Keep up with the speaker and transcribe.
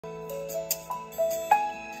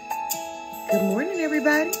Good morning,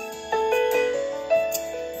 everybody.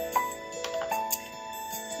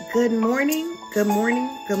 Good morning, good morning,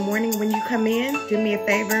 good morning. When you come in, do me a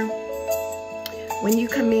favor. When you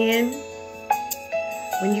come in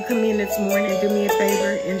this morning, do me a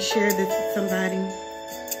favor and share this with somebody.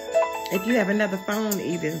 If you have another phone,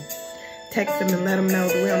 even text them and let them know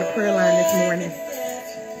that we're on the prayer line this morning.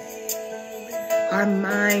 Our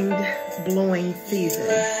mind-blowing season.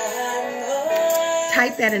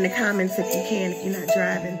 Type that in the comments if you can, if you're not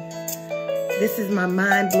driving. This is my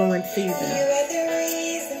mind-blowing season.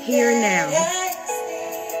 Here now.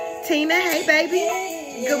 Tina, hey baby.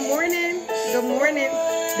 Good morning. Good morning.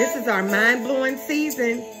 This is our mind-blowing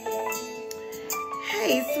season.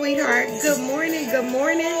 Hey, sweetheart. Good morning. Good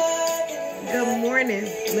morning. Good morning.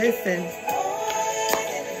 Listen,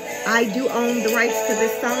 I do own the rights to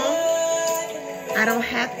this song. I don't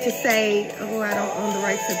have to say, oh, I don't own the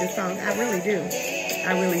rights to this song. I really do.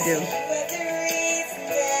 I really do.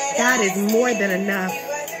 God is more than enough.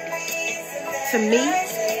 To me,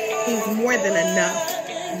 He's more than enough.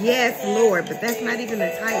 Yes, Lord, but that's not even the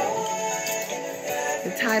title. The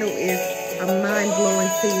title is A Mind-Blowing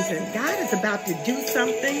Season. God is about to do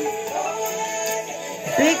something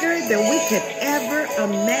bigger than we could ever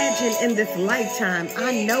imagine in this lifetime.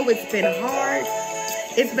 I know it's been hard.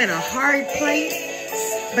 It's been a hard place.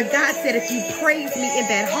 But God said, if you praise me in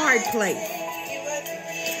that hard place,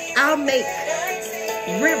 I'll make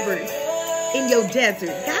rivers in your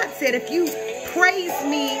desert. God said, if you praise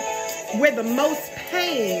me where the most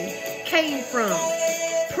pain came from,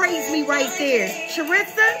 praise me right there.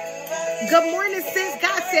 Charissa, good morning, sis.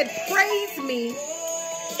 God said, praise me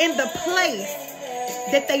in the place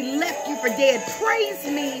that they left you for dead. Praise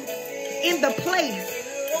me in the place.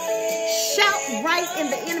 Shout right in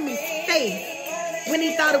the enemy's face when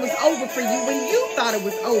he thought it was over for you, when you thought it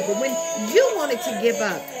was over, when you wanted to give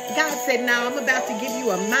up. God said, now I'm about to give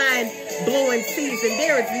you a mind-blowing season.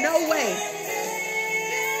 There is no way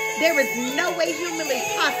humanly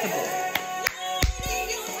possible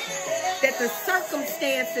that the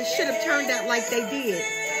circumstances should have turned out like they did.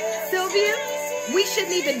 Sylvia, we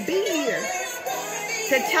shouldn't even be here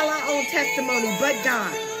to tell our own testimony, but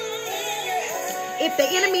God. If the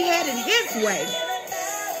enemy had it his way,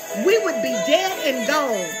 we would be dead and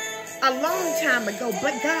gone a long time ago,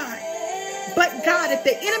 but God, if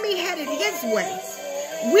the enemy had it his way,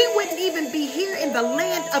 we wouldn't even be here in the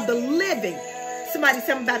land of the living. Somebody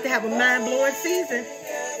said I'm about to have a mind-blowing season.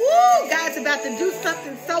 Woo, God's about to do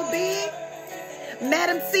something so big.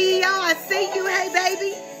 Madam CEO, I see you. Hey,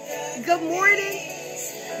 baby. Good morning.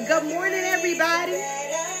 Good morning, everybody.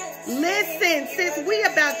 Listen, sis, we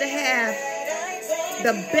about to have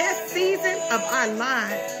the best season of our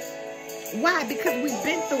lives. Why? Because we've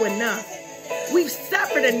been through enough. We've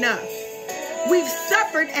suffered enough. We've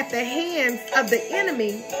suffered at the hands of the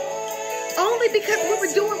enemy only because we were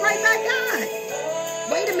doing right by God.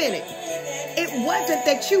 Wait a minute. It wasn't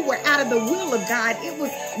that you were out of the will of God. It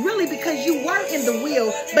was really because you were in the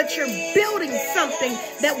will, but you're building something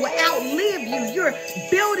that will outlive you. You're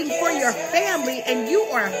building for your family, and you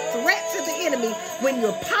are a threat to the enemy when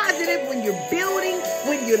you're positive, when you're building,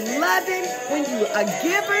 when you're loving, when you're a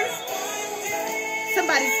giver.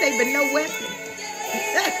 Somebody say, but no weapon.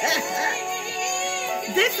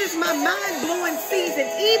 This is my mind-blowing season.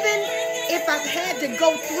 Even if I've had to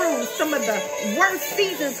go through some of the worst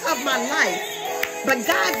seasons of my life, but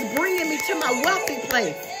God's bringing me to my wealthy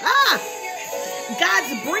place.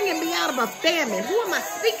 God's bringing me out of a famine. Who am I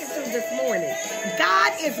speaking to this morning?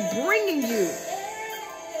 God is bringing you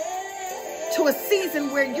to a season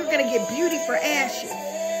where you're going to get beauty for ashes.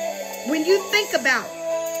 When you think about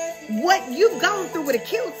what you've gone through would have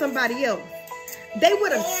killed somebody else, they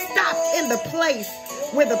would have stopped in the place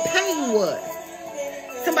where the pain was.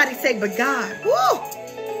 Somebody say, but God, woo,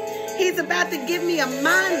 He's about to give me a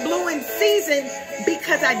mind-blowing season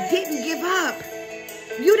because I didn't give up.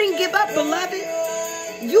 You didn't give up, beloved.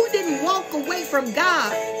 You didn't walk away from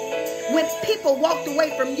God when people walked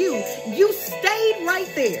away from you. You stayed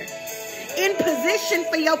right there in position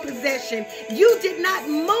for your possession. You did not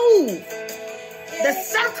move. The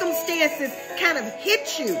circumstances kind of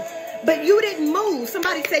hit you, but you didn't move.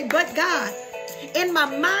 Somebody say, but God. In my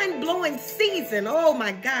mind-blowing season, oh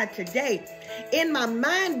my God, today, in my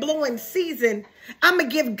mind-blowing season, I'm going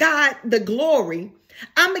to give God the glory.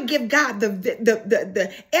 I'm going to give God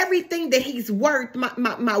the everything that He's worth.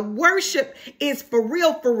 My worship is for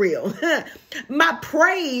real, for real. My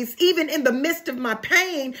praise, even in the midst of my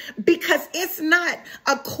pain, because it's not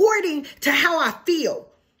according to how I feel.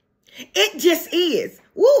 It just is.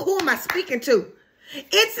 Woo, who am I speaking to?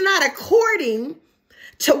 It's not according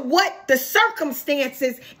to what the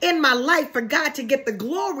circumstances in my life for God to get the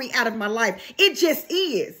glory out of my life. It just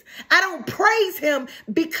is. I don't praise him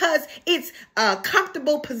because it's a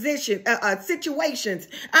comfortable position, situations.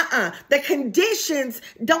 The conditions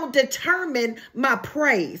don't determine my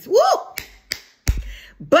praise. Woo!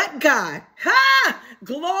 But God,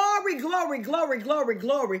 glory, glory, glory, glory,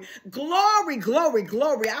 glory, glory, glory,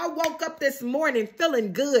 glory. I woke up this morning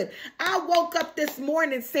feeling good. I woke up this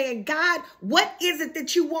morning saying, God, what is it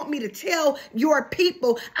that you want me to tell your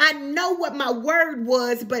people? I know what my word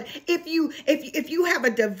was, but if you have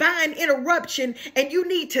a divine interruption and you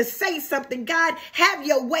need to say something, God, have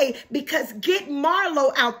your way, because get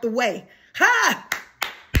Marlo out the way.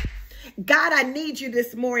 God, I need you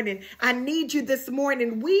this morning. I need you this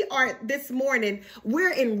morning.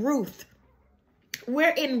 We're in Ruth.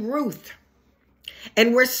 We're in Ruth.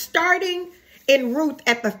 And we're starting in Ruth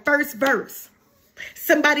at the first verse.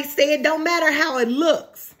 Somebody said it don't matter how it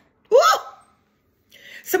looks. Woo!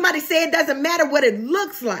 Somebody said it doesn't matter what it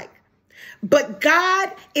looks like. But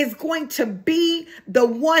God is going to be the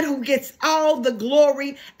one who gets all the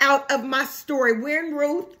glory out of my story. We're in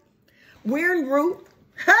Ruth. We're in Ruth.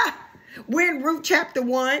 We're in Ruth chapter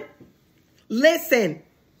 1. Listen,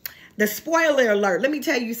 the spoiler alert. Let me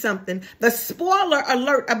tell you something. The spoiler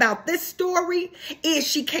alert about this story is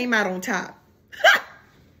she came out on top.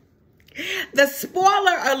 The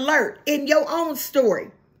spoiler alert in your own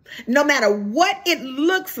story, no matter what it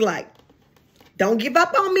looks like. Don't give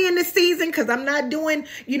up on me in this season, because I'm not doing,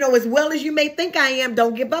 as well as you may think I am.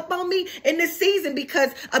 Don't give up on me in this season because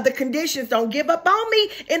of the conditions. Don't give up on me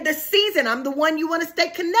in this season. I'm the one you want to stay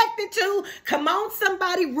connected to. Come on,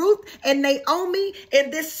 somebody, Ruth and Naomi in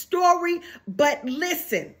this story. But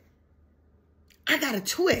listen, I got a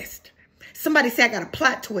twist. Somebody say I got a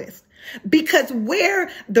plot twist. Because where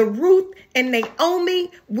the Ruth and Naomi,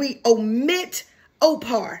 we omit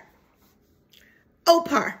Oprah,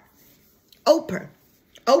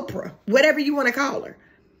 whatever you want to call her.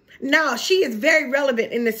 Now, she is very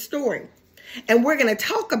relevant in this story. And we're going to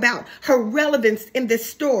talk about her relevance in this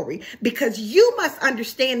story, because you must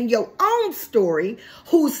understand in your own story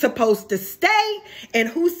who's supposed to stay and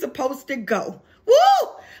who's supposed to go. Woo!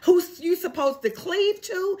 Who you supposed to cleave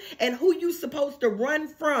to and who you supposed to run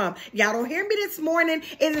from. Y'all don't hear me this morning.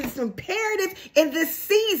 It is imperative in this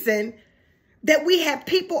season that we have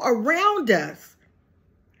people around us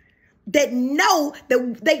that know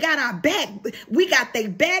that they got our back. We got their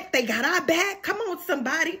back. They got our back. Come on,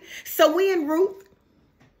 somebody. So we in Ruth.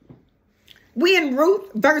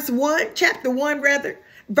 Chapter 1,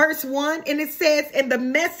 verse 1. And it says in the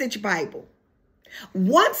Message Bible,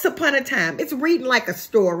 once upon a time, it's reading like a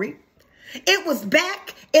story. It was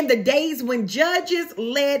back in the days when judges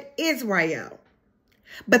led Israel.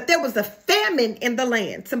 But there was a famine in the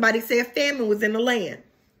land. Somebody say a famine was in the land.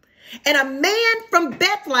 And a man from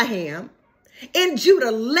Bethlehem in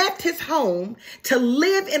Judah left his home to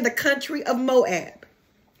live in the country of Moab.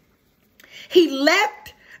 He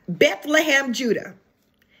left Bethlehem, Judah.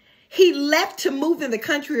 He left to move in the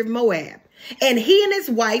country of Moab. And he and his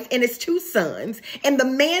wife and his 2 sons, and the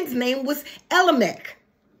man's name was Elimelech.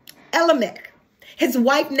 His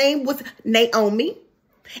wife's name was Naomi,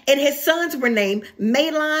 and his sons were named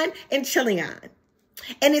Mahlon and Chilion.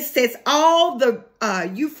 And it says all the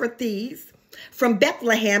Euphrates from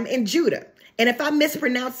Bethlehem in Judah. And if I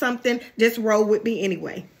mispronounce something, just roll with me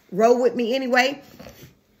anyway. And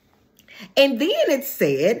then it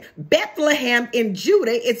said Bethlehem in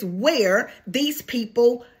Judah is where these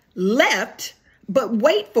people left. But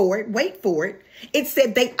wait for it. It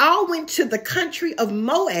said they all went to the country of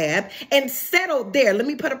Moab and settled there. Let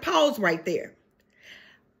me put a pause right there.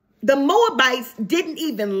 The Moabites didn't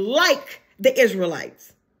even like the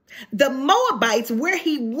Israelites. The Moabites, where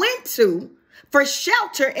he went to for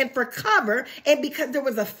shelter and for cover, and because there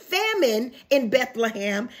was a famine in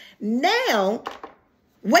Bethlehem, now,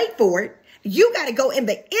 wait for it, you got to go in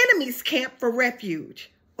the enemy's camp for refuge.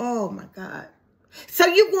 Oh my God. So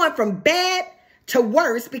you're going from bad to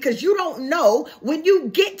worse because you don't know when you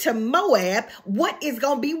get to Moab what is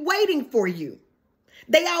going to be waiting for you.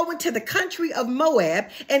 They all went to the country of Moab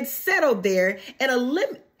and settled there, and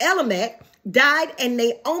Elimelech died and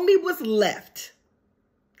Naomi was left.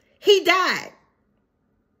 He died.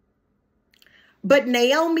 But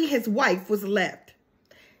Naomi, his wife, was left.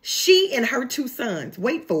 She and her 2 sons.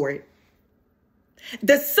 Wait for it.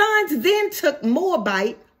 The sons then took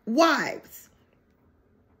Moabite wives.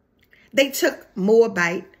 They took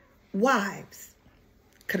Moabite wives.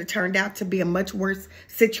 Could have turned out to be a much worse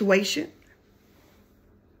situation.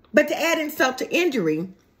 But to add insult to injury,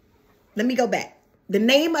 let me go back. The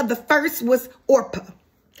name of the first was Orpah.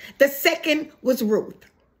 The second was Ruth.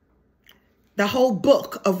 The whole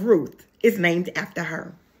book of Ruth is named after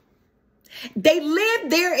her. They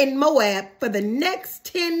lived there in Moab for the next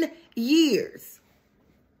 10 years.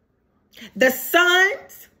 The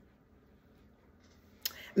sons,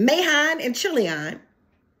 Mahlon and Chilion,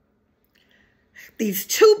 these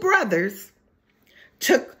two brothers,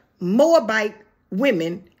 took Moabite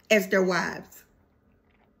women as their wives.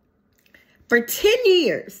 For 10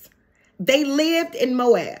 years, they lived in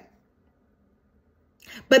Moab.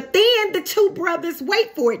 But then the two brothers,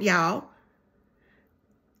 wait for it, y'all.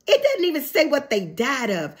 It doesn't even say what they died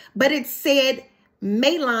of, but it said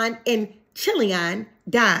Mahlon and Chilion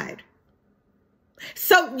died.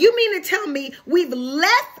 So you mean to tell me we've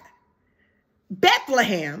left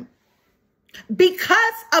Bethlehem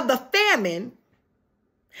because of the famine?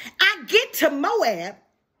 I get to Moab.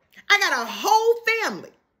 I got a whole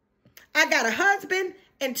family. I got a husband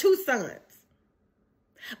and two sons.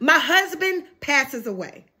 My husband passes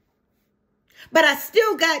away, but I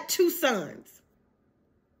still got two sons.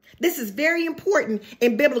 This is very important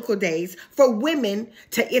in biblical days for women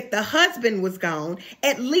to, if the husband was gone,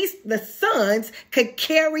 at least the sons could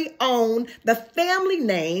carry on the family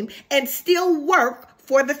name and still work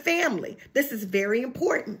for the family. This is very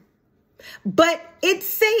important. But it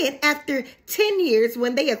said after 10 years,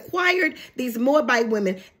 when they acquired these Moabite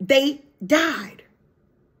women, they died.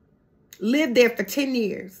 Lived there for 10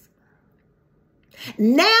 years.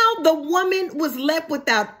 Now the woman was left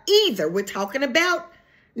without either. We're talking about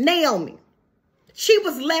Naomi. She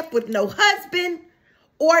was left with no husband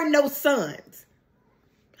or no sons.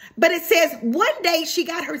 But it says one day she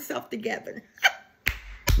got herself together.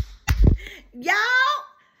 Y'all,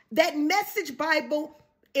 that Message Bible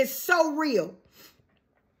is so real.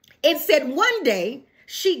 It said one day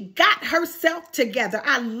she got herself together.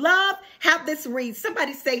 I love how this reads.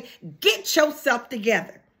 Somebody say, get yourself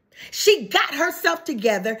together. She got herself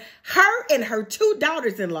together, her and her two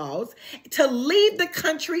daughters-in-laws, to leave the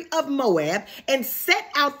country of Moab and set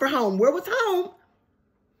out for home. Where was home?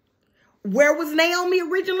 Where was Naomi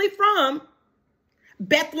originally from?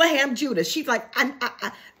 Bethlehem, Judah. She's like,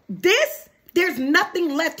 there's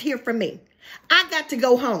nothing left here for me. I got to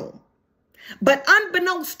go home. But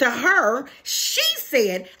unbeknownst to her, she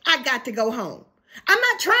said, I got to go home. I'm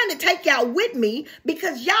not trying to take y'all with me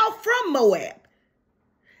because y'all from Moab.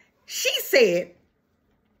 She said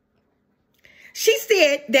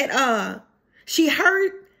that she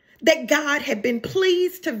heard that God had been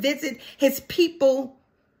pleased to visit his people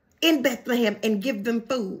in Bethlehem and give them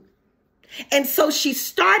food. And so she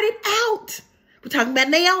started out, we're talking about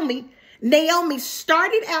Naomi. Naomi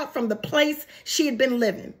started out from the place she had been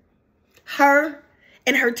living, her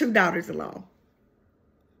and her two daughters-in-law.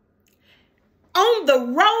 On the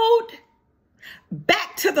road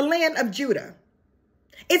back to the land of Judah,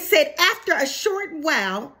 it said after a short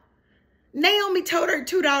while, Naomi told her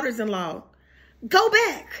two daughters-in-law, go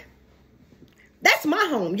back. That's my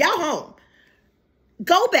home. Y'all home.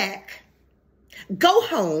 Go back. Go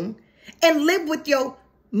home and live with your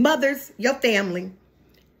mothers, your family.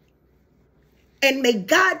 And may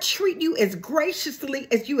God treat you as graciously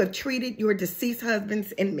as you have treated your deceased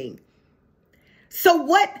husbands and me. So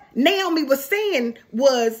what Naomi was saying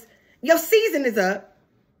was, your season is up.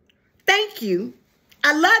 Thank you.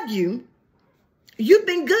 I love you. You've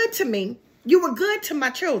been good to me. You were good to my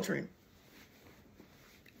children.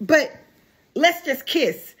 But let's just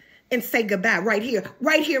kiss and say goodbye right here,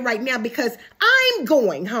 right now, because I'm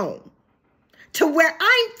going home to where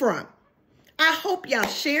I'm from. I hope y'all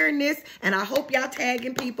sharing this, and I hope y'all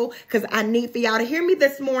tagging people, because I need for y'all to hear me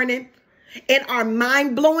this morning. In our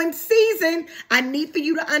mind-blowing season, I need for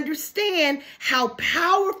you to understand how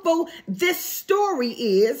powerful this story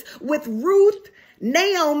is with Ruth,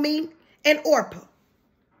 Naomi, and Orpah.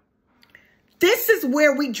 This is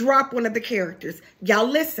where we drop one of the characters. Y'all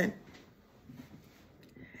listen.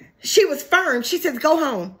 She was firm. She says, go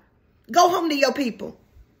home. Go home to your people.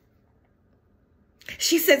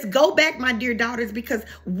 She says, go back, my dear daughters, because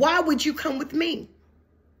why would you come with me?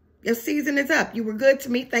 Your season is up. You were good to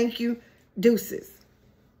me. Thank you. Deuces.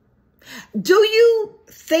 Do you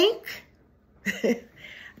think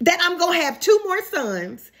that I'm going to have two more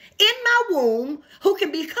sons in my womb who can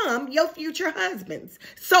become your future husbands?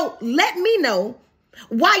 So let me know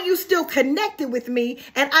why you still connected with me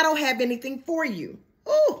and I don't have anything for you.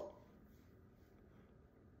 Ooh.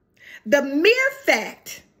 The mere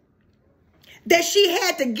fact that she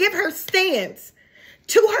had to give her stance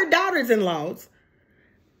to her daughters-in-laws,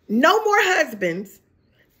 no more husbands,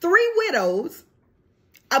 3 widows,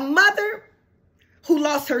 a mother who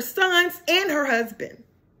lost her sons and her husband.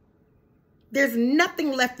 There's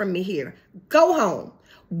nothing left from me here. Go home.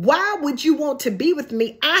 Why would you want to be with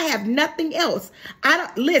me? I have nothing else.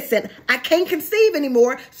 Listen, I can't conceive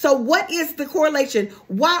anymore. So what is the correlation?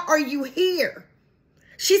 Why are you here?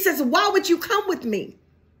 She says, why would you come with me?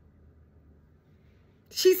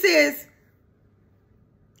 She says,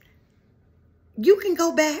 you can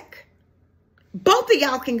go back. Both of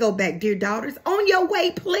y'all can go back, dear daughters. On your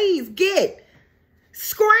way, please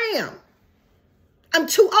scram. I'm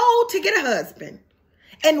too old to get a husband.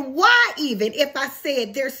 And why even if I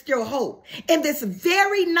said there's still hope? And this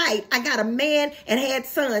very night, I got a man and had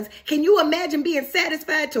sons. Can you imagine being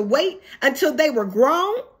satisfied to wait until they were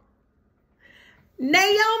grown?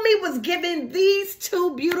 Naomi was giving these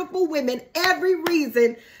two beautiful women every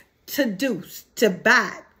reason to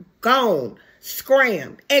buy, gone,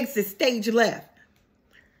 scram, exit stage left.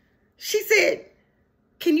 She said,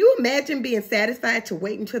 can you imagine being satisfied to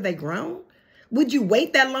wait until they grown? Would you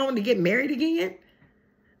wait that long to get married again?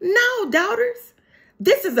 No, daughters.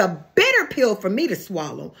 This is a bitter pill for me to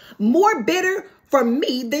swallow. More bitter for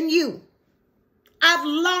me than you. I've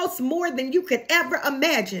lost more than you could ever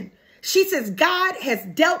imagine. She says, God has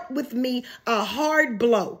dealt with me a hard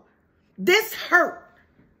blow. This hurt.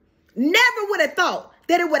 Never would have thought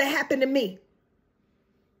that it would have happened to me.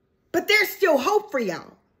 But there's still hope for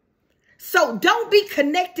y'all. So don't be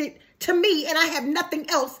connected to me and I have nothing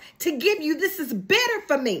else to give you. This is bitter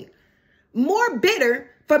for me. More bitter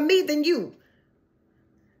for me than you.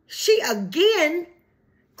 She again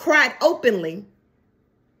cried openly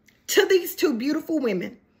to these two beautiful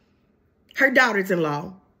women, her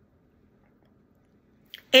daughters-in-law.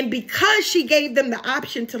 And because she gave them the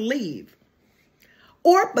option to leave,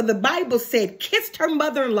 Orpah, the Bible said, kissed her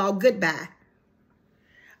mother-in-law goodbye.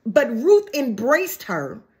 But Ruth embraced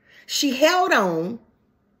her. She held on,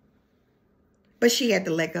 but she had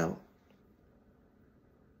to let go.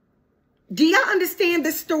 Do y'all understand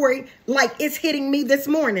this story like it's hitting me this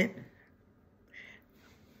morning?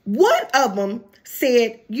 One of them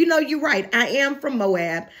said, you know, you're right. I am from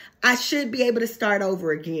Moab. I should be able to start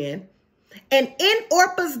over again. And in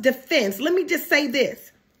Orpah's defense, let me just say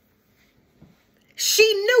this. She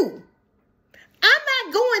knew, I'm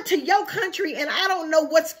not going to your country and I don't know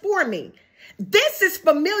what's for me. This is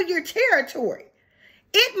familiar territory.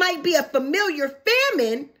 It might be a familiar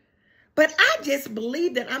famine, but I just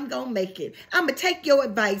believe that I'm going to make it. I'm going to take your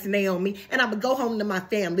advice, Naomi, and I'm going to go home to my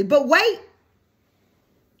family. But wait.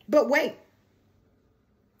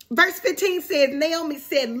 Verse 15 says, Naomi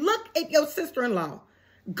said, look at your sister-in-law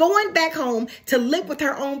going back home to live with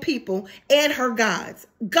her own people and her gods.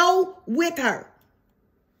 Go with her.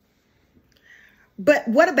 But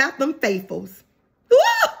what about them faithfuls? Woo!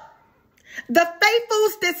 The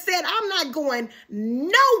faithfuls that said, I'm not going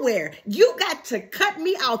nowhere. You got to cut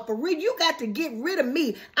me out for real. You got to get rid of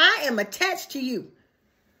me. I am attached to you.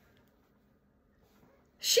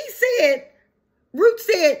 Ruth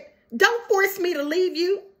said, don't force me to leave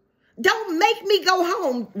you. Don't make me go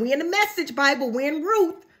home. We're in the Message Bible. We're in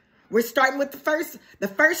Ruth. We're starting with the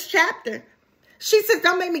first chapter. She says,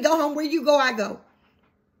 don't make me go home. Where you go, I go.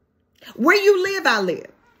 Where you live, I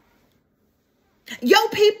live. Your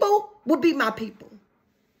people will be my people.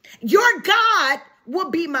 Your God will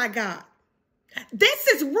be my God. This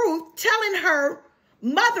is Ruth telling her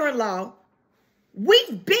mother-in-law,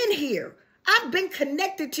 we've been here. I've been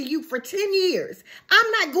connected to you for 10 years.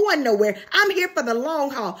 I'm not going nowhere. I'm here for the long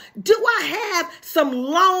haul. Do I have some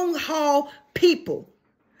long haul people?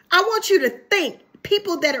 I want you to think,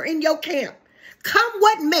 people that are in your camp. Come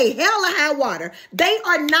what may, hell or high water, they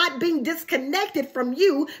are not being disconnected from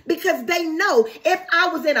you because they know if I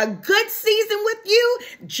was in a good season with you,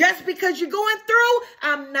 just because you're going through,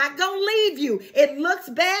 I'm not going to leave you. It looks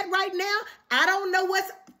bad right now. I don't know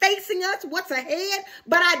what's facing us, what's ahead,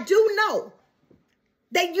 but I do know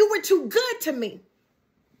that you were too good to me.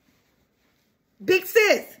 Big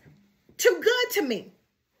sis, too good to me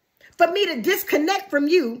for me to disconnect from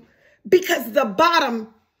you because the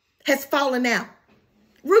bottom has fallen out.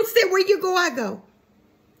 Ruth said, where you go, I go.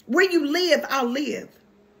 Where you live, I'll live.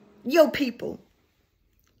 Your people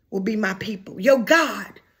will be my people. Your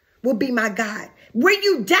God will be my God. Where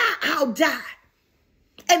you die, I'll die.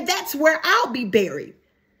 And that's where I'll be buried.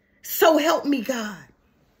 So help me God.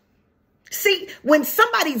 See, when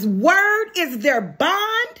somebody's word is their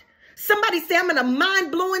bond, somebody say, I'm in a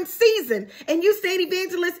mind-blowing season. And you said,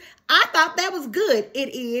 Evangelist, I thought that was good.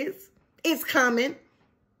 It is. It's coming.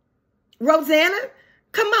 Rosanna,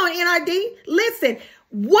 come on, NRD. Listen,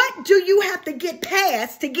 what do you have to get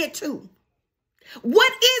past to get to?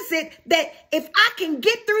 What is it that if I can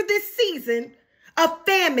get through this season of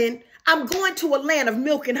famine, I'm going to a land of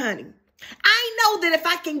milk and honey? I know that if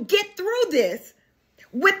I can get through this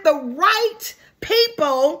with the right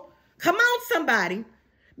people, come on somebody,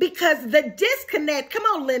 because the disconnect, come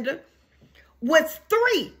on Linda, was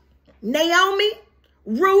 3. Naomi,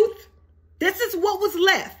 Ruth, this is what was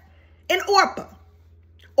left, and Orpah.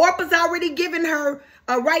 Orpah's already given her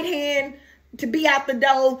a right hand to be out the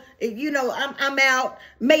door. You know, I'm out.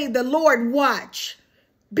 May the Lord watch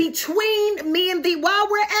between me and thee while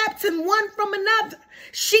we're absent one from another.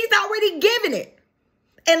 She's already given it.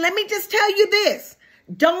 And let me just tell you this.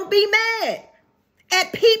 Don't be mad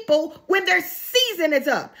at people when their season is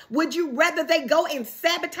up. Would you rather they go and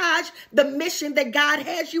sabotage the mission that God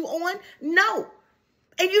has you on? No.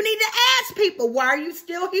 And you need to ask people, why are you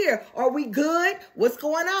still here? Are we good? What's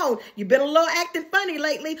going on? You've been a little acting funny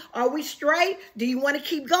lately. Are we straight? Do you want to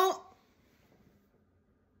keep going?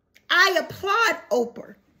 I applaud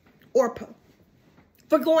Orpah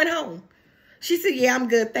for going home. She said, yeah, I'm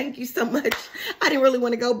good. Thank you so much. I didn't really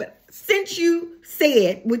want to go, but since you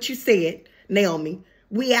said what you said, Naomi,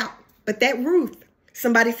 we out. But that Ruth,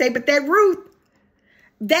 somebody say, but that Ruth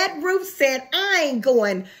said, I ain't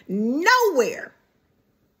going nowhere.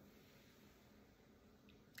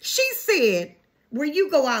 She said, where you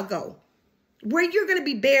go, I'll go. Where you're going to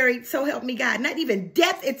be buried, so help me God. Not even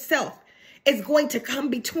death itself is going to come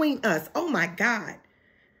between us. Oh my God.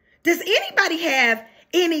 Does anybody have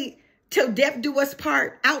any till death do us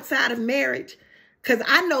part outside of marriage? Because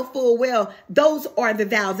I know full well those are the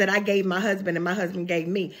vows that I gave my husband and my husband gave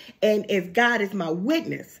me. And if God is my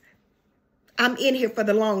witness, I'm in here for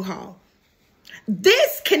the long haul.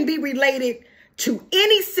 This can be related to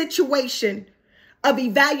any situation of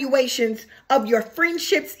evaluations of your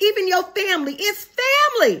friendships, even your family. It's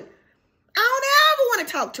family. I don't ever want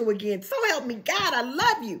to talk to again. So help me God, I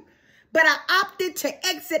love you. But I opted to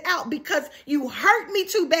exit out because you hurt me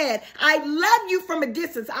too bad. I love you from a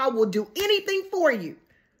distance. I will do anything for you.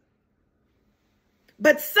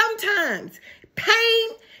 But sometimes pain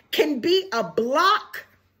can be a block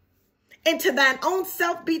into thine own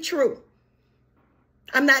self be true.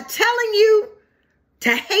 I'm not telling you to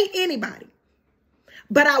hate anybody,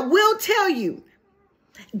 but I will tell you,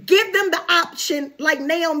 give them the option like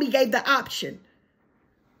Naomi gave the option.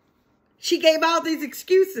 She gave all these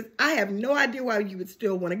excuses. I have no idea why you would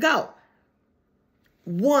still want to go.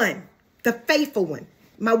 One, the faithful one.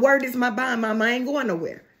 My word is my bond, Mama. I ain't going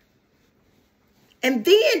nowhere. And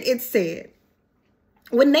then it said,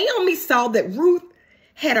 when Naomi saw that Ruth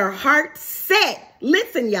had her heart set,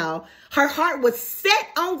 listen, y'all, her heart was set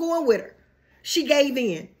on going with her. She gave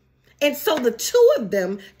in. And so the two of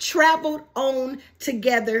them traveled on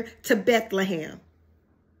together to Bethlehem.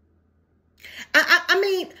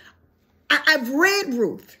 I've read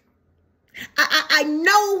Ruth. I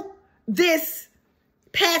know this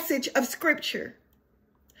passage of scripture,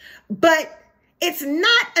 but it's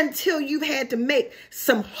not until you've had to make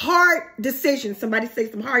some hard decisions. Somebody say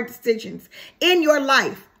some hard decisions in your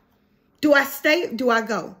life. Do I stay? Do I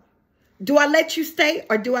go? Do I let you stay,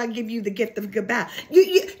 or do I give you the gift of goodbye?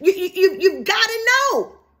 You've got to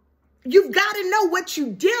know. You've got to know what you're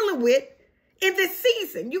dealing with in this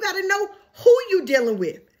season. You got to know who you're dealing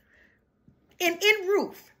with. And in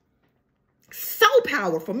Ruth, so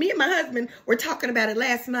powerful. Me and my husband were talking about it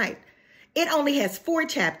last night. It only has 4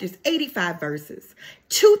 chapters, 85 verses,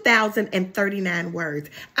 2,039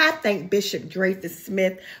 words. I thank Bishop Dreyfus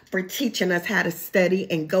Smith for teaching us how to study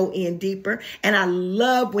and go in deeper. And I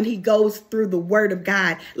love when he goes through the word of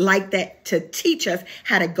God like that to teach us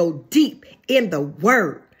how to go deep in the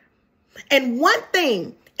word. And one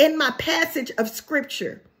thing in my passage of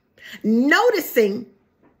scripture, noticing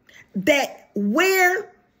that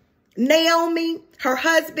where Naomi, her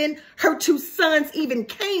husband, her 2 sons even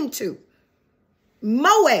came to,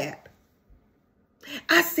 Moab.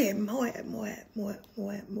 I said, Moab.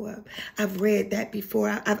 I've read that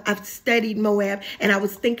before. I've studied Moab, and I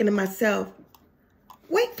was thinking to myself,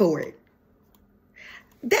 wait for it.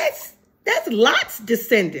 That's Lot's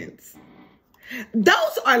descendants.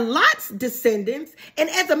 Those are Lot's descendants. And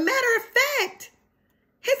as a matter of fact,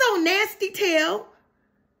 his own nasty tail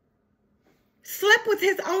slept with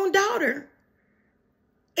his own daughter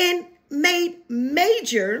and made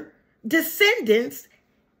major descendants.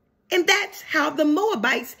 And that's how the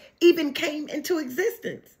Moabites even came into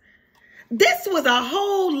existence. This was a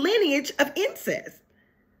whole lineage of incest.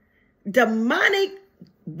 Demonic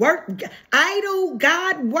idol,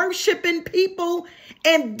 God worshiping people.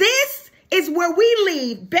 And this is where we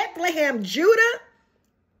leave Bethlehem, Judah,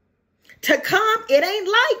 to come. It ain't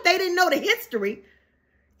like they didn't know the history.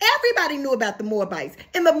 Everybody knew about the Moabites,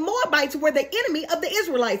 and the Moabites were the enemy of the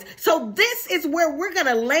Israelites. So this is where we're going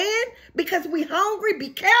to land because we hungry. Be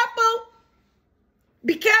careful.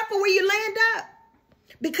 Be careful where you land up.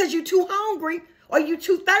 because you're too hungry or you're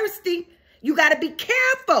too thirsty. You got to be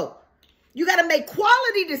careful. You got to make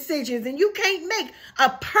quality decisions, and you can't make a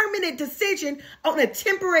permanent decision on a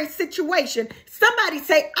temporary situation. Somebody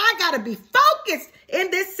say, I got to be focused in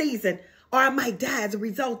this season or I might die as a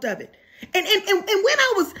result of it. And when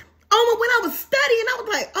I was studying, I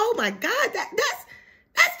was like, oh my God,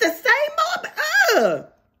 that's the same moment.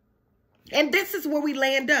 And this is where we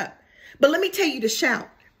land up. But let me tell you to shout.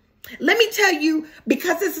 Let me tell you,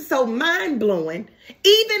 because this is so mind-blowing,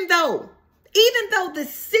 even though the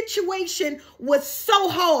situation was so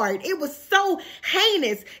hard, it was so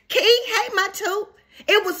heinous. Hey, my too.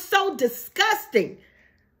 It was so disgusting.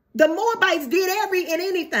 The Moabites did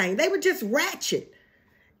anything. They were just ratchet.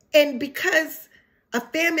 And because a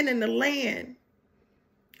famine in the land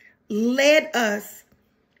led us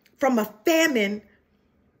from a famine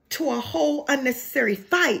to a whole unnecessary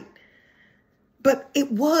fight. But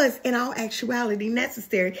it was, in all actuality,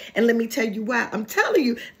 necessary. And let me tell you why. I'm telling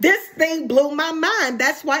you, this thing blew my mind.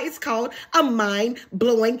 That's why it's called a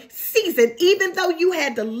mind-blowing season. Even though you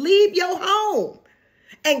had to leave your home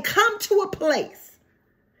and come to a place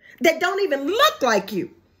that don't even look like you.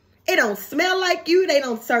 It don't smell like you. They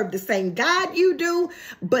don't serve the same God you do.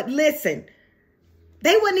 But listen,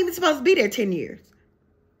 they wasn't even supposed to be there 10 years.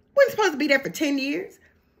 Wasn't supposed to be there for 10 years.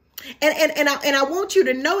 And I want you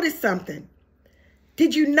to notice something.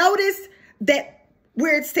 Did you notice that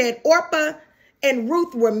where it said Orpah and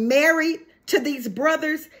Ruth were married to these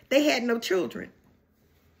brothers, they had no children?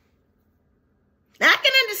 Now, I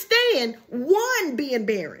can understand one being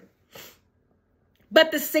barren,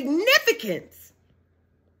 but the significance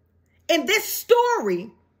in this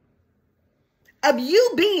story of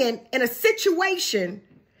you being in a situation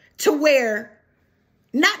to where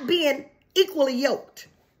not being equally yoked.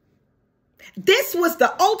 This was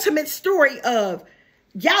the ultimate story of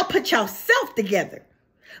y'all put yourself together,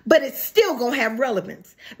 but it's still going to have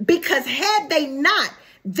relevance, because had they not,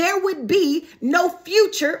 there would be no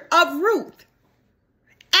future of Ruth.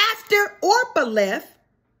 After Orpah left,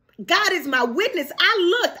 God is my witness.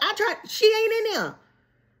 I tried. She ain't in there.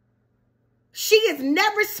 She is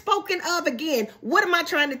never spoken of again. What am I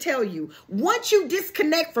trying to tell you? Once you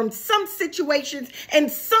disconnect from some situations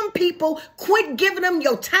and some people, quit giving them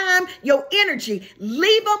your time, your energy.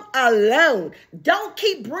 Leave them alone. Don't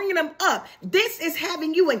keep bringing them up. This is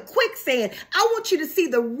having you in quicksand. I want you to see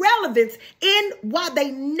the relevance in why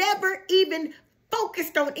they never even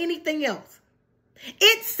focused on anything else.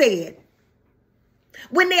 It said,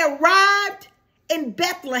 when they arrived in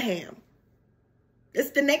Bethlehem,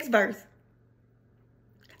 it's the next verse.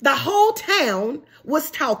 The whole town was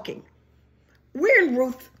talking. We're in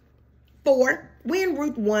Ruth 4. We're in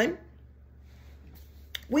Ruth 1.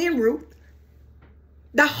 We're in Ruth.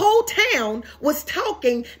 The whole town was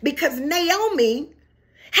talking because Naomi,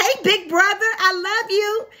 hey, big brother, I love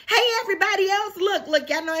you. Hey, everybody else, look,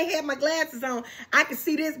 y'all know I had my glasses on. I can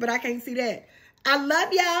see this, but I can't see that. I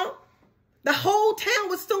love y'all. The whole town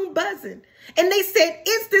was soon buzzing. And they said,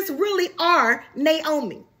 is this really our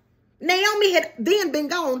Naomi? Naomi had then been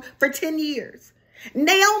gone for 10 years.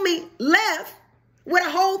 Naomi left with a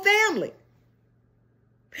whole family.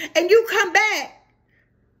 And you come back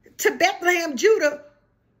to Bethlehem, Judah.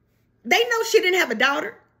 They know she didn't have a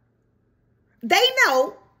daughter. They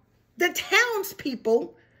know the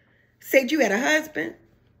townspeople said you had a husband,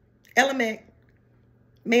 Elimelech,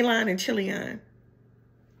 Mahlon, and Chilion.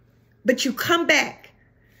 But you come back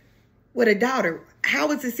with a daughter. How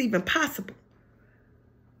is this even possible?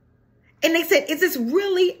 And they said, is this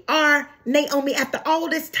really our Naomi after all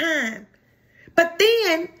this time? But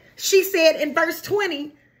then she said in verse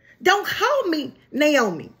 20, don't call me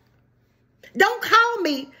Naomi. Don't call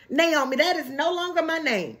me Naomi. That is no longer my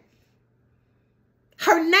name.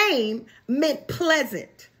 Her name meant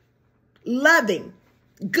pleasant, loving,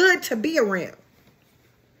 good to be around.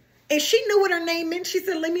 And she knew what her name meant. She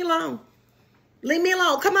said, leave me alone. Leave me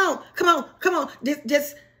alone. Come on.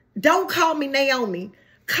 Just don't call me Naomi.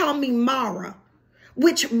 Call me Mara,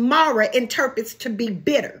 which Mara interprets to be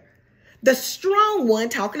bitter. The strong one,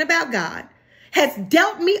 talking about God, has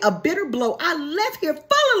dealt me a bitter blow. I left here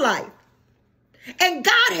full of life. And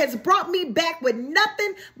God has brought me back with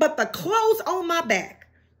nothing but the clothes on my back.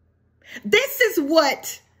 This is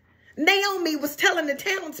what Naomi was telling the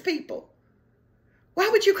townspeople. Why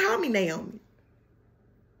would you call me Naomi?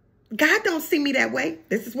 God don't see me that way.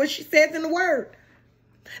 This is what she says in the word.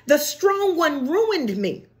 The strong one ruined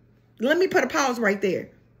me. Let me put a pause right there.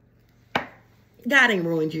 God ain't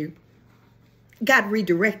ruined you. God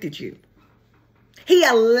redirected you. He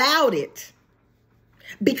allowed it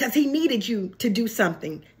because he needed you to do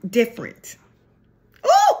something different.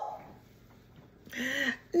 Oh!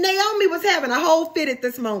 Naomi was having a whole fit at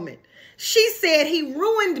this moment. She said, he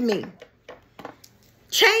ruined me.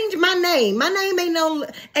 Change my name. My name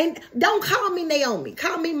ain't don't call me Naomi.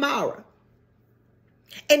 Call me Mara.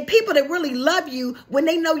 And people that really love you, when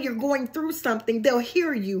they know you're going through something, they'll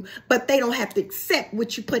hear you, but they don't have to accept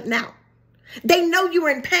what you're putting out. They know you're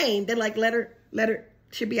in pain. They're like, let her,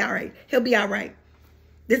 she'll be all right. He'll be all right.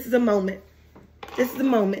 This is a moment. This is a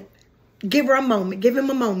moment. Give her a moment. Give him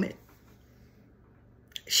a moment.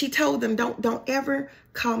 She told them, don't ever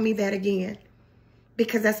call me that again,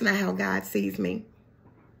 because that's not how God sees me.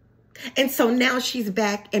 And so now she's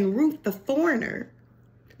back, and Ruth the foreigner,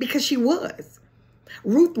 because she was.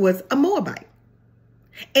 Ruth was a Moabite,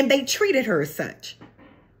 and they treated her as such.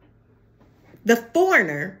 The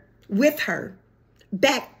foreigner with her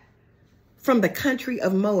back from the country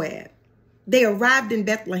of Moab. They arrived in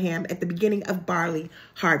Bethlehem at the beginning of barley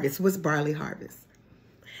harvest. What's barley harvest?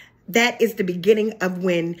 That is the beginning of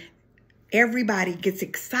when everybody gets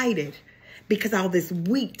excited because all this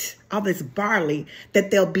wheat, all this barley that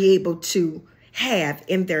they'll be able to have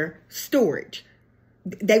in their storage.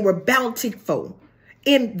 They were bountiful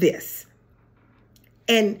in this.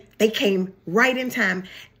 And they came right in time.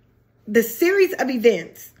 The series of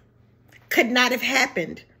events could not have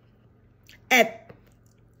happened at,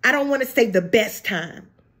 I don't want to say the best time,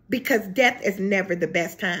 because death is never the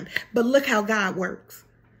best time. But look how God works.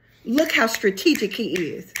 Look how strategic he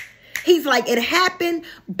is. He's like, it happened,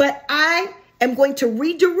 but I am going to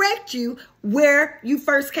redirect you where you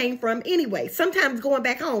first came from anyway. Sometimes going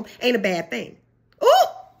back home ain't a bad thing. Ooh,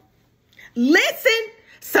 listen,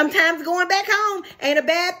 sometimes going back home ain't a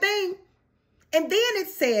bad thing. And then it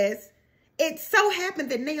says, it so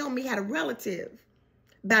happened that Naomi had a relative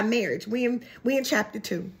by marriage. We in chapter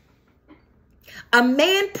 2. A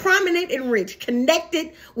man prominent and rich,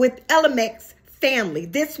 connected with Elimelech's family.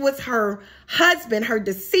 This was her husband,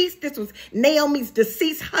 this was Naomi's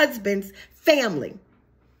deceased husband's family.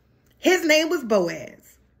 His name was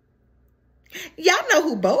Boaz. Y'all know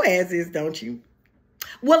who Boaz is, don't you?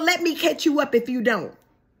 Well, let me catch you up if you don't.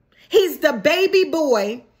 He's the baby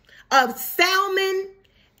boy of Salmon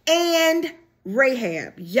and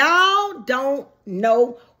Rahab. Y'all don't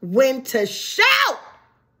know when to shout.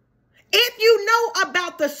 If you know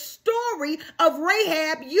about the story of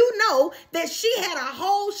Rahab, you know that she had a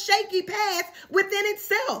whole shaky past within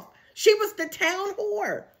itself. She was the town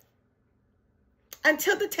whore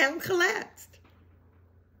until the town collapsed.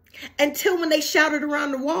 Until when they shouted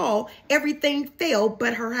around the wall, everything fell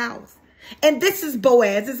but her house. And this is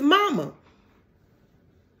Boaz's mama.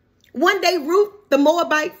 One day, Ruth, the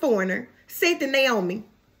Moabite foreigner, said to Naomi,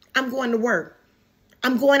 I'm going to work.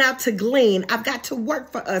 I'm going out to glean. I've got to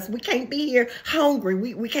work for us. We can't be here hungry.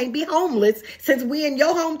 We can't be homeless since we in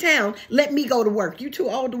your hometown. Let me go to work. You too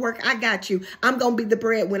old to work. I got you. I'm going to be the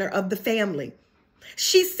breadwinner of the family.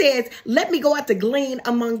 She says, let me go out to glean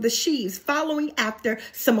among the sheaves, following after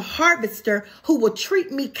some harvester who will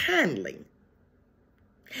treat me kindly.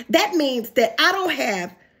 That means that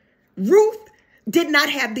Ruth did not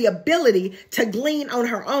have the ability to glean on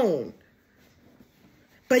her own.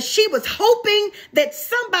 But she was hoping that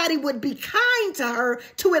somebody would be kind to her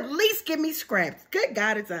to at least give me scraps. Good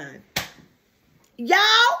God, it's on. Y'all,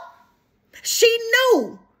 she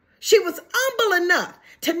knew. She was humble enough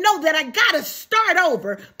to know that I got to start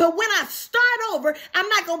over. But when I start over, I'm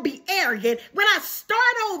not going to be arrogant. When I start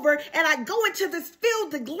over and I go into this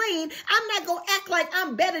field to glean, I'm not going to act like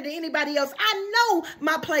I'm better than anybody else. I know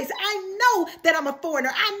my place. I know that I'm a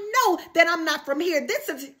foreigner. I know that I'm not from here. This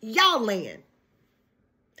is y'all land.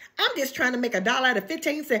 I'm just trying to make $1 out of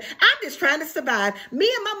 15 cents. I'm just trying to survive. Me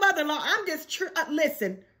and my mother-in-law, I'm just,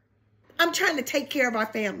 listen, I'm trying to take care of our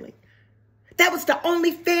family. That was the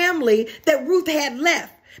only family that Ruth had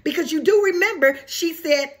left. Because you do remember, she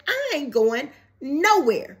said, I ain't going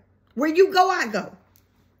nowhere. Where you go, I go.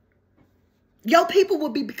 Your people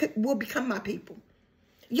will become my people.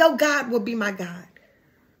 Your God will be my God.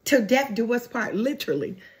 Till death do us part,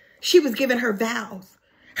 literally. She was giving her vows.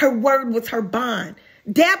 Her word was her bond.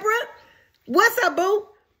 Deborah, what's up, boo?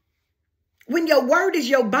 When your word is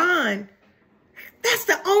your bond, that's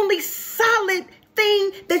the only solid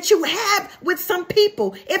thing that you have with some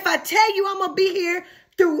people. If I tell you I'm going to be here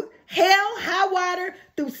through hell, high water,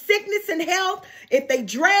 through sickness and health, if they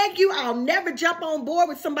drag you, I'll never jump on board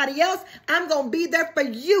with somebody else. I'm going to be there for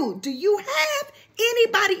you. Do you have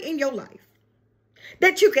anybody in your life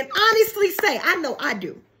that you can honestly say, I know I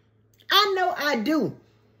do. I know I do.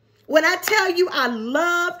 When I tell you I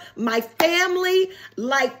love my family,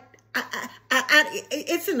 like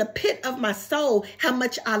it's in the pit of my soul how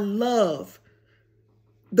much I love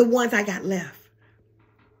the ones I got left.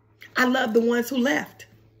 I love the ones who left.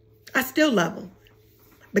 I still love them.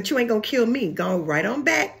 But you ain't going to kill me. Go right on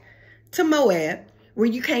back to Moab, where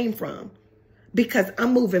you came from. Because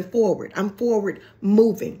I'm moving forward. I'm forward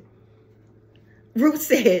moving. Ruth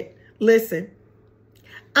said, listen,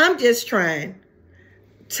 I'm just trying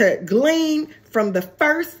to glean from the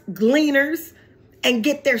first gleaners and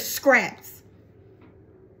get their scraps.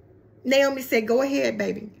 Naomi said, go ahead,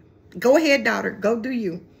 baby. Go ahead, daughter. Go do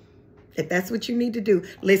you. If that's what you need to do.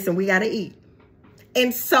 Listen, we got to eat.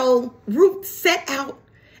 And so Ruth set out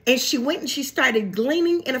and she went and she started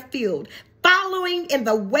gleaning in a field, following in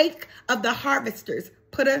the wake of the harvesters.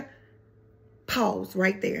 Put a pause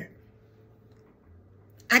right there.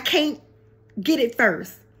 I can't get it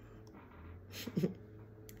first.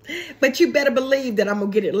 But you better believe that I'm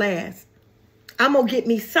going to get it last. I'm going to get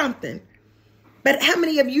me something. But how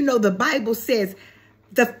many of you know the Bible says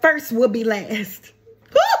the first will be last?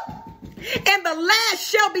 Woo! And the last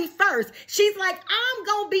shall be first. She's like, I'm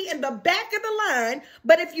going to be in the back of the line.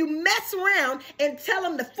 But if you mess around and tell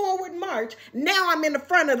them to forward march, now I'm in the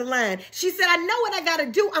front of the line. She said, I know what I got to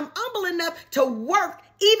do. I'm humble enough to work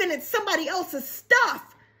even in somebody else's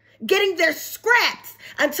stuff, getting their scraps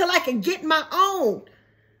until I can get my own.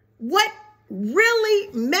 What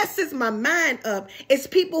really messes my mind up is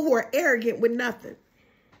people who are arrogant with nothing.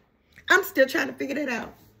 I'm still trying to figure that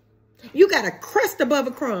out. You got a crust above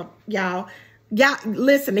a crumb, y'all. Y'all,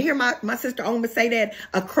 listen, to hear my sister Oma say that,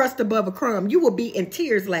 a crust above a crumb, you will be in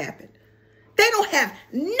tears laughing. They don't have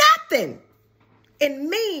nothing. And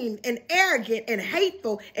mean and arrogant and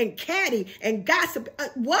hateful and catty and gossip.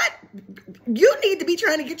 What? You need to be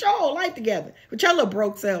trying to get your whole life together with your little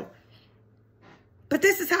broke self. But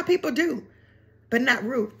this is how people do. But not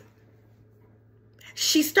Ruth.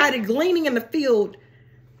 She started gleaning in the field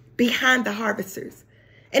behind the harvesters.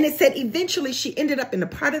 And it said eventually she ended up in a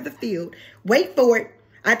part of the field. Wait for it.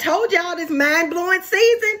 I told y'all this mind-blowing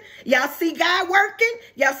season. Y'all see God working.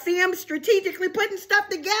 Y'all see him strategically putting stuff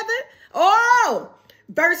together. Oh,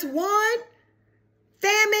 verse 1,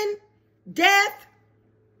 famine, death,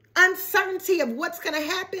 uncertainty of what's going to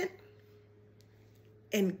happen.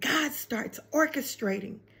 And God starts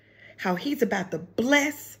orchestrating how he's about to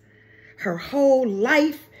bless her whole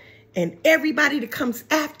life and everybody that comes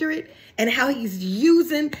after it, and how he's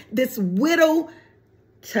using this widow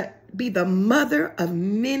to be the mother of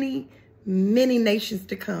many, many nations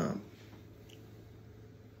to come.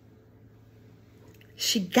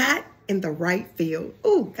 She got in the right field.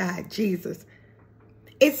 Oh, God, Jesus.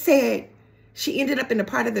 It said she ended up in the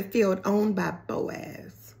part of the field owned by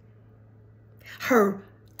Boaz, her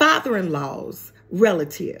father-in-law's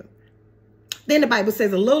relative. Then the Bible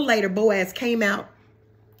says a little later, Boaz came out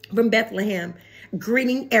from Bethlehem,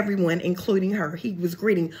 greeting everyone, including her. He was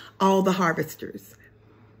greeting all the harvesters.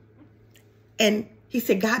 And he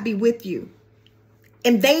said, God be with you.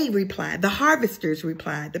 And they replied, the harvesters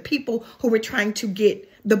replied, the people who were trying to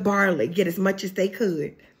get the barley, get as much as they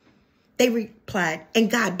could. They replied,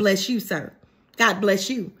 and God bless you, sir. God bless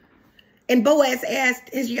you. And Boaz asked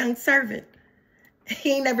his young servant.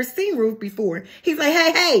 He ain't never seen Ruth before. He's like,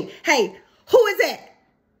 hey, who is that?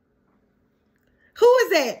 Who is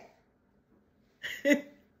that?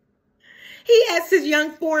 He asked his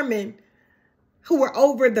young foremen who were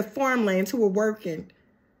over the farmlands, who were working,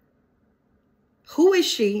 who is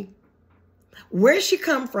she? Where did she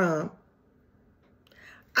come from?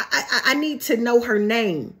 I need to know her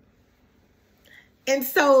name. And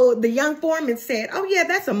so the young foreman said, oh yeah,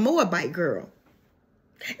 that's a Moabite girl.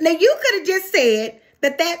 Now you could have just said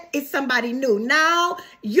that is somebody new. Now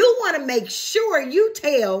you want to make sure you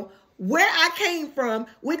tell where I came from,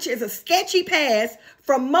 which is a sketchy pass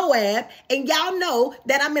from Moab, and y'all know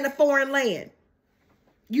that I'm in a foreign land.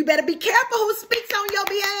 You better be careful who speaks on your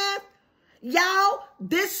behalf. Y'all,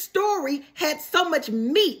 this story had so much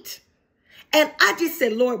meat. And I just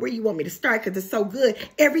said, Lord, where you want me to start? Because it's so good.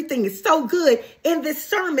 Everything is so good in this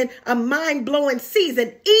sermon, a mind-blowing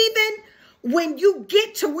season. Even when you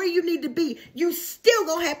get to where you need to be, you still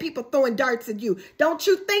gonna have people throwing darts at you. Don't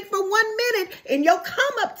you think for 1 minute in your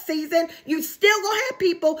come-up season, you still gonna have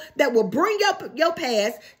people that will bring up your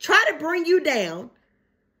past, try to bring you down.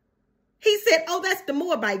 He said, oh, that's the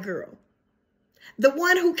Moabite girl. The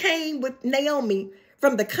one who came with Naomi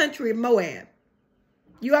from the country of Moab.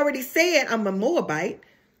 You already said I'm a Moabite.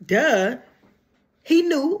 Duh. He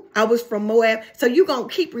knew I was from Moab, so you gonna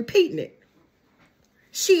keep repeating it.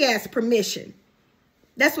 She asked permission.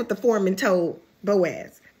 That's what the foreman told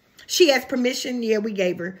Boaz. She asked permission. Yeah, we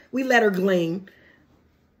gave her. We let her glean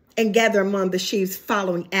and gather among the sheaves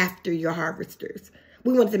following after your harvesters.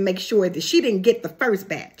 We wanted to make sure that she didn't get the first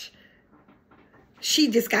batch. She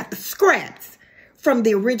just got the scraps from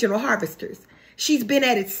the original harvesters. She's been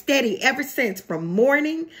at it steady ever since, from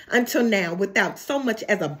morning until now, without so much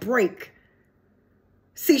as a break.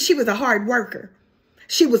 See, she was a hard worker.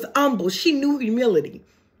 She was humble. She knew humility.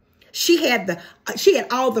 She had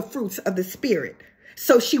all the fruits of the Spirit.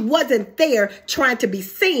 So she wasn't there trying to be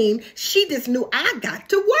seen. She just knew, I got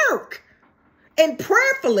to work. And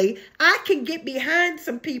prayerfully, I can get behind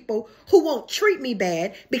some people who won't treat me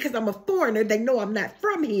bad because I'm a foreigner. They know I'm not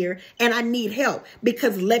from here and I need help.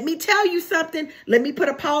 Because let me tell you something. Let me put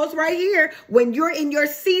a pause right here. When you're in your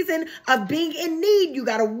season of being in need, you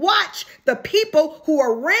got to watch the people who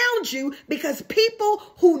are around you, because people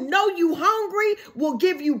who know you hungry will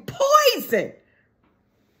give you poison.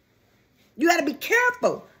 You got to be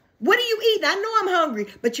careful. What are you eating? I know I'm hungry,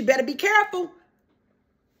 but you better be careful.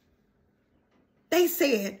 They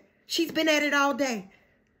said she's been at it all day.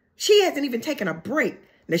 She hasn't even taken a break.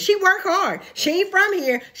 Now, she worked hard. She ain't from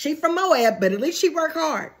here. She from Moab, but at least she worked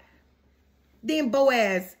hard. Then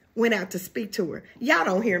Boaz went out to speak to her. Y'all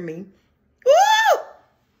don't hear me. Woo!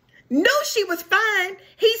 Knew she was fine.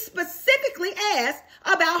 He specifically asked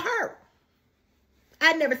about her.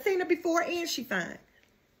 I'd never seen her before, and she fine.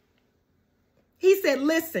 He said,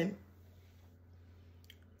 listen.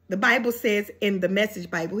 The Bible says in the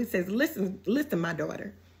Message Bible, he says, listen, my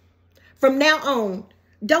daughter. From now on,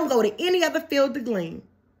 don't go to any other field to glean.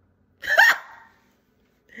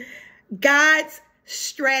 God's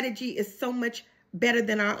strategy is so much better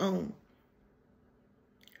than our own.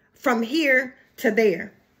 From here to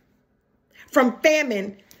there. From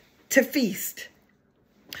famine to feast.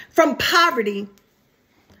 From poverty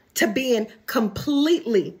to being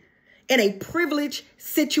completely in a privileged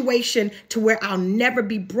situation to where I'll never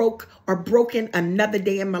be broke or broken another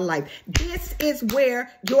day in my life. This is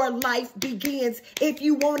where your life begins if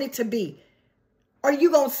you want it to be. Or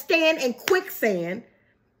you going to stand in quicksand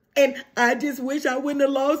and I just wish I wouldn't have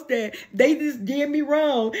lost that. They just did me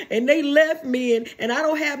wrong and they left me and I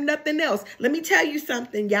don't have nothing else. Let me tell you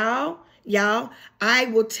something, y'all. I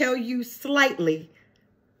will tell you slightly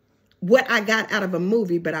what I got out of a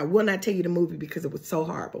movie, but I will not tell you the movie because it was so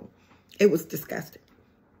horrible. It was disgusting.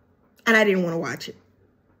 And I didn't want to watch it.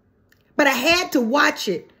 But I had to watch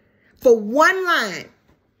it for one line.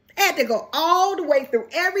 I had to go all the way through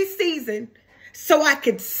every season so I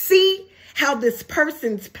could see how this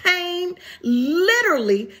person's pain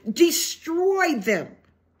literally destroyed them.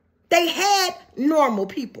 They had normal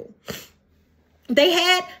people. They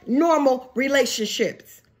had normal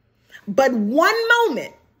relationships. But one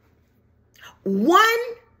moment, one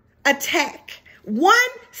attack, one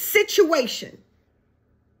situation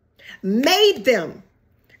made them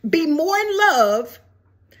be more in love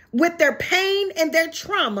with their pain and their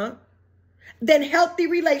trauma than healthy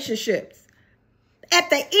relationships. At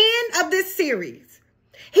the end of this series,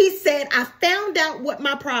 he said, I found out what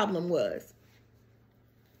my problem was.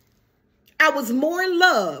 I was more in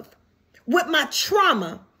love with my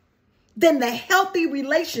trauma than the healthy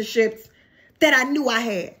relationships that I knew I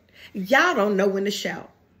had. Y'all don't know when to shout.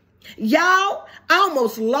 Y'all, I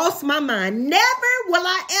almost lost my mind. Never will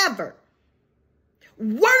I ever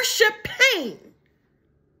worship pain.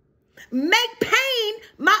 Make pain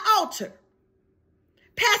my altar.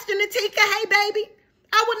 Pastor Natika, hey baby,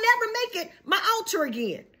 I will never make it my altar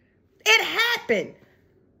again. It happened.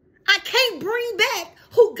 I can't bring back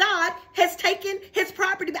who God has taken his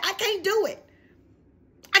property back. I can't do it.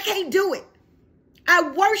 I can't do it. I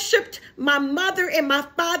worshiped my mother and my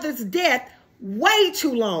father's death way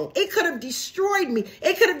too long. It could have destroyed me.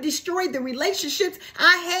 It could have destroyed the relationships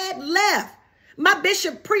I had left. My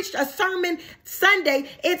bishop preached a sermon Sunday.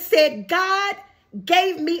 It said, God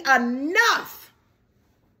gave me enough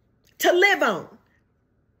to live on.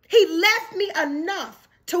 He left me enough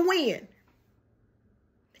to win.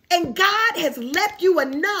 And God has left you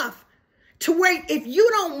enough to where if you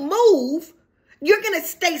don't move, you're going to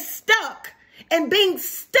stay stuck. And being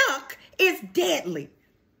stuck is deadly.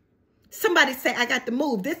 Somebody say, I got to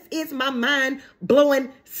move. This is my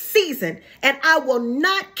mind-blowing season. And I will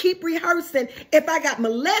not keep rehearsing if I got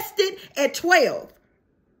molested at 12.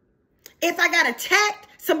 If I got attacked,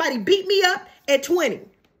 somebody beat me up at 20.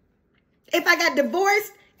 If I got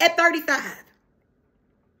divorced at 35.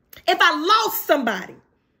 If I lost somebody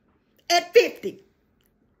at 50.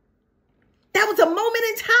 That was a moment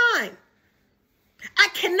in time. I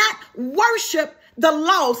cannot worship the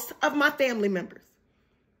loss of my family members.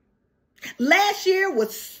 Last year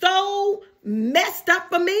was so messed up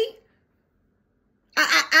for me.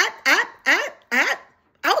 I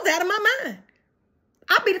was out of my mind.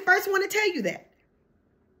 I'll be the first one to tell you that.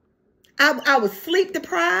 I was sleep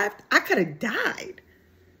deprived. I could have died.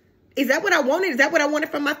 Is that what I wanted? Is that what I wanted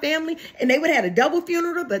from my family? And they would have a double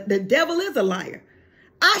funeral? But the devil is a liar.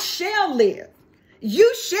 I shall live.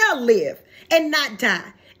 You shall live and not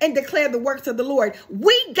die and declare the works of the Lord.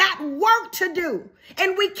 We got work to do.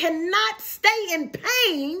 And we cannot stay in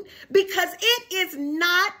pain because it is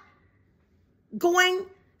not going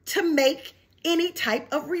to make any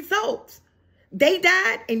type of results. They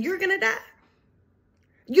died and you're going to die.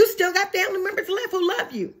 You still got family members left who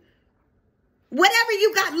love you. Whatever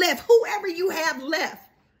you got left, whoever you have left,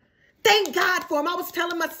 thank God for them. I was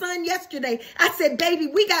telling my son yesterday, I said, baby,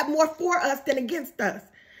 we got more for us than against us.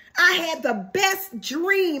 I had the best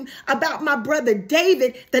dream about my brother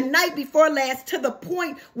David the night before last, to the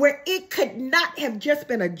point where it could not have just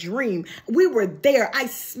been a dream. We were there. I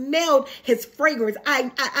smelled his fragrance.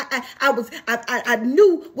 I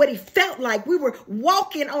knew what he felt like. We were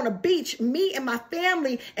walking on a beach, me and my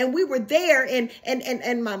family, and we were there. And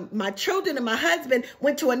my children and my husband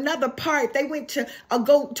went to another part. They went to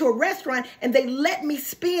go to a restaurant, and they let me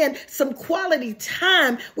spend some quality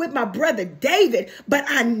time with my brother David. But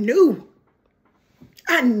I knew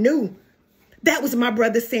that was my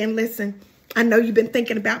brother saying, listen, I know you've been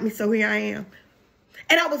thinking about me, so here I am.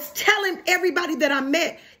 And I was telling everybody that I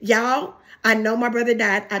met, y'all, I know my brother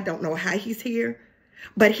died. I don't know how he's here,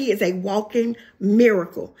 but he is a walking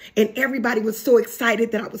miracle. And everybody was so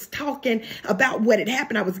excited that I was talking about what had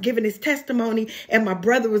happened. I was giving his testimony, and my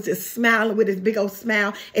brother was just smiling with his big old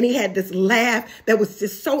smile. And he had this laugh that was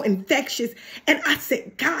just so infectious. And I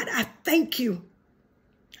said, God, I thank you.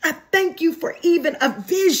 I thank you for even a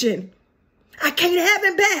vision. I can't have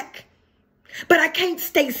him back, but I can't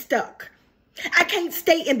stay stuck. I can't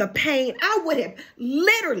stay in the pain. I would have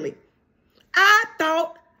literally, I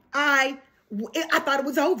thought it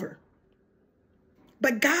was over.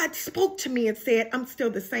 But God spoke to me and said, I'm still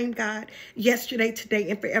the same God yesterday, today,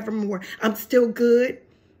 and forevermore. I'm still good.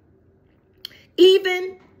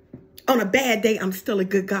 Even on a bad day, I'm still a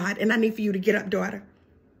good God. And I need for you to get up, daughter.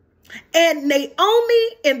 And Naomi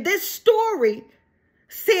in this story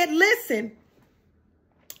said, listen,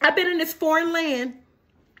 I've been in this foreign land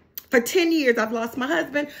for 10 years. I've lost my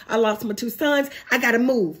husband. I lost my 2 sons. I got to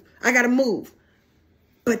move. I got to move.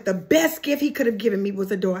 But the best gift he could have given me was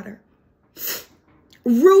a daughter.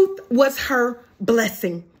 Ruth was her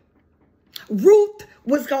blessing. Ruth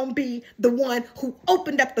was going to be the one who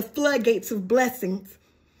opened up the floodgates of blessings.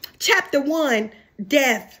 Chapter 1,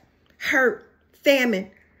 death, hurt,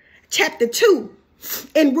 famine. Chapter 2,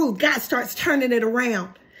 in Ruth, God starts turning it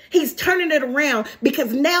around. He's turning it around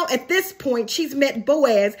because now at this point, she's met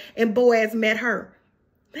Boaz and Boaz met her.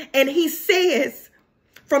 And he says,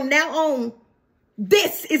 from now on,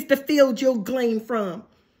 this is the field you'll glean from.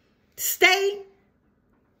 Stay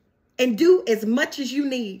and do as much as you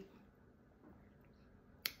need.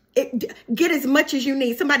 Get as much as you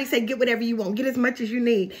need. Somebody say, get whatever you want. Get as much as you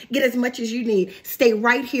need. Get as much as you need. Stay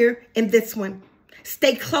right here in this one.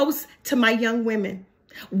 Stay close to my young women.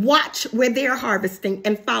 Watch where they're harvesting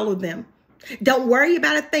and follow them. Don't worry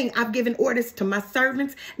about a thing. I've given orders to my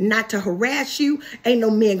servants not to harass you. Ain't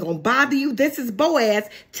no man gonna bother you. This is Boaz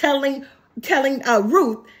telling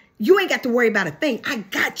Ruth, you ain't got to worry about a thing. I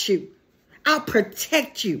got you. I'll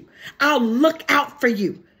protect you. I'll look out for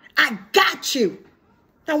you. I got you.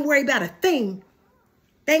 Don't worry about a thing.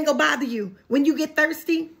 They ain't gonna bother you. When you get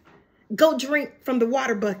thirsty, go drink from the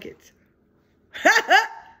water buckets.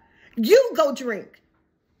 You go drink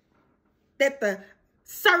that the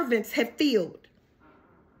servants have filled.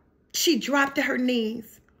 She dropped to her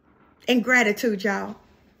knees in gratitude, y'all.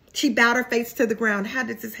 She bowed her face to the ground. How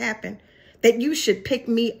did this happen? That you should pick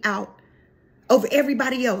me out over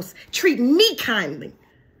everybody else. Treat me kindly.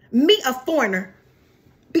 Me, a foreigner.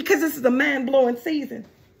 Because this is a mind-blowing season.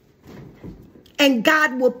 And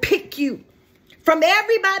God will pick you from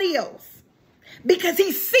everybody else. Because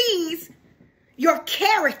he sees your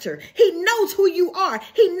character. He knows who you are.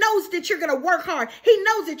 He knows that you're going to work hard. He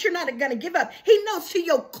knows that you're not going to give up. He knows to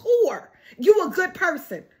your core, you're a good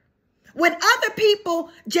person. When other people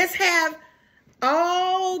just have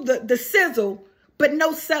all the sizzle, but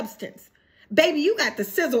no substance. Baby, you got the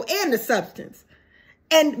sizzle and the substance.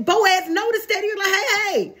 And Boaz noticed that. He was like,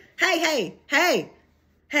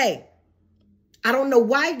 hey. I don't know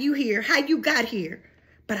why you here, how you got here,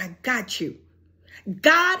 but I got you.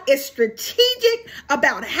 God is strategic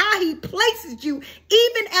about how he places you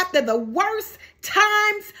even after the worst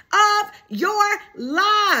times of your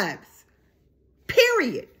lives.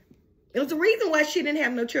 Period. It was a reason why she didn't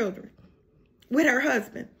have no children with her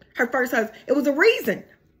husband, her first husband. It was a reason.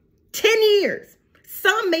 10 years.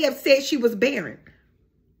 Some may have said she was barren.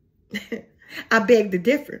 I beg to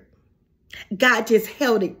differ. God just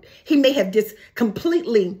held it. He may have just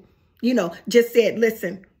completely you know, just said,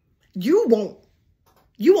 listen, you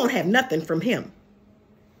won't have nothing from him.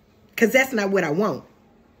 Because that's not what I want.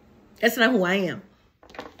 That's not who I am.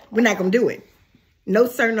 We're not going to do it. No,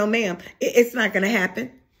 sir, no, ma'am. It's not going to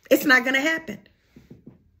happen. It's not going to happen.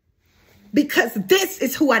 Because this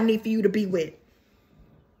is who I need for you to be with.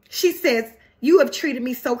 She says, you have treated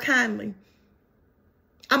me so kindly.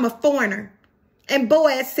 I'm a foreigner. And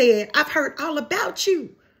Boaz said, I've heard all about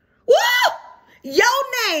you. Woo!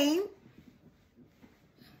 Your name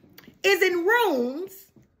is in rooms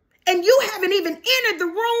and you haven't even entered the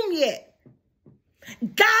room yet.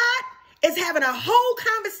 God is having a whole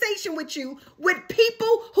conversation with you with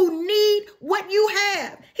people who need what you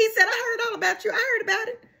have. He said, I heard all about you. I heard about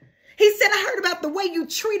it. He said, I heard about the way you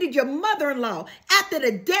treated your mother-in-law after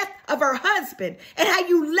the death of her husband and how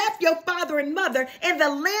you left your father and mother in the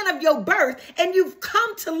land of your birth and you've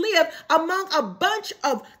come to live among a bunch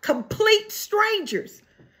of complete strangers.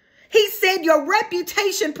 He said, your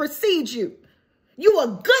reputation precedes you. You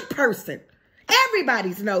a good person.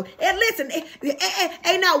 Everybody's know. And listen,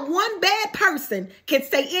 ain't not one bad person can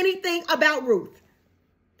say anything about Ruth.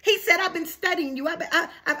 He said, I've been studying you.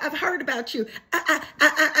 I've heard about you.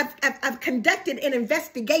 I've conducted an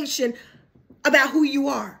investigation about who you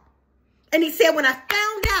are. And he said, when I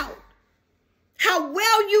found out how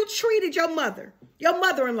well you treated your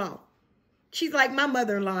mother-in-law. She's like my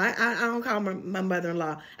mother-in-law. I don't call her my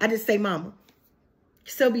mother-in-law. I just say mama.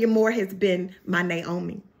 Sylvia Moore has been my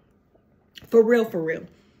Naomi. For real, for real.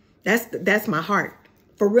 That's my heart.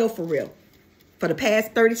 For real, for real. For the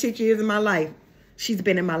past 36 years of my life, she's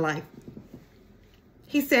been in my life.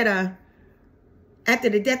 He said, after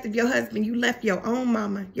the death of your husband, you left your own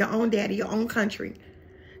mama, your own daddy, your own country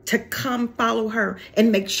to come follow her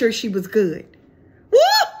and make sure she was good. Woo!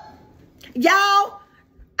 Y'all,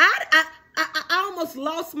 I almost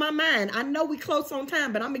lost my mind. I know we close on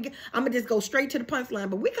time, but I'm gonna just go straight to the punchline.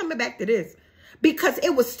 But we're coming back to this because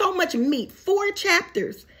it was so much meat. 4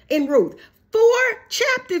 chapters in Ruth. 4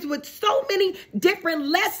 chapters with so many different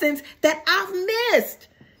lessons that I've missed.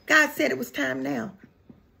 God said it was time now.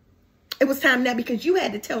 It was time now because you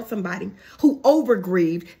had to tell somebody who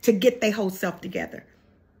overgrieved to get their whole self together.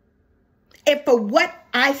 And for what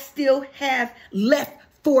I still have left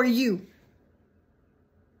for you.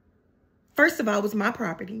 First of all, it was my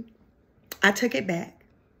property. I took it back.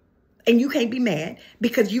 And you can't be mad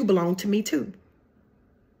because you belong to me too.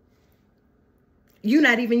 You're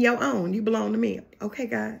not even your own. You belong to me. Okay,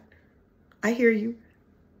 God. I hear you.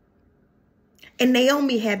 And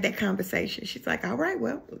Naomi had that conversation. She's like, all right,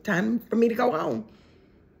 well, time for me to go home.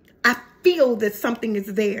 I feel that something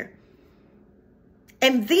is there.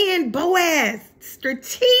 And then Boaz,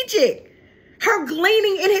 strategic, her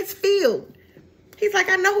gleaning in his field. He's like,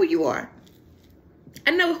 I know who you are.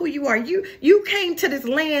 I know who you are. You came to this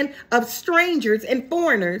land of strangers and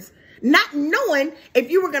foreigners, not knowing if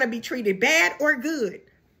you were going to be treated bad or good.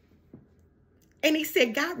 And he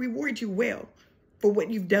said, God reward you well for what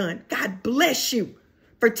you've done. God bless you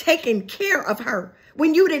for taking care of her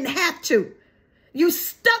when you didn't have to. You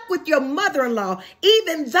stuck with your mother-in-law,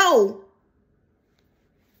 even though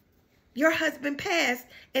your husband passed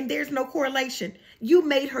and there's no correlation. You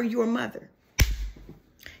made her your mother.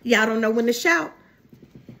 Y'all don't know when to shout.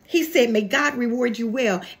 He said, may God reward you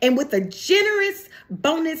well and with a generous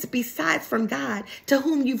bonus besides from God, to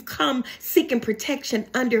whom you've come seeking protection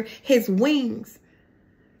under his wings.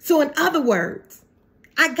 So in other words,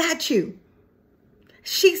 I got you.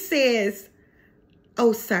 She says,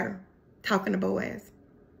 oh, sir, talking to Boaz.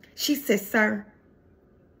 She says, sir,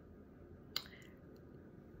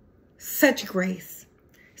 such grace,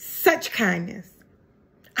 such kindness.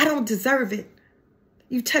 I don't deserve it.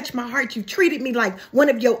 You touched my heart. You treated me like one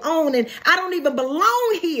of your own, and I don't even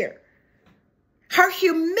belong here. Her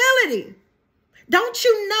humility. Don't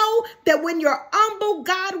you know that when you're humble,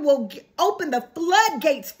 God will open the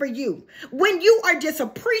floodgates for you? When you are just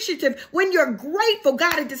appreciative, when you're grateful,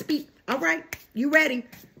 God will just be, all right, you ready?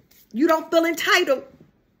 You don't feel entitled.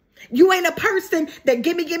 You ain't a person that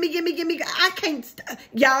gimme. I can't,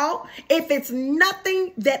 y'all, if it's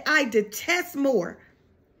nothing that I detest more,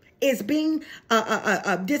 is being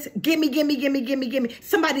this gimme.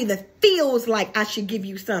 Somebody that feels like I should give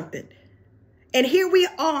you something. And here we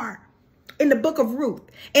are in the book of Ruth,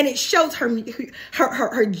 and it shows her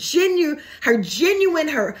genuine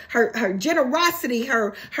generosity,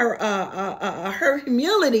 her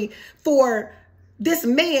humility for this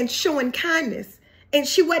man showing kindness, and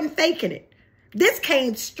she wasn't faking it. This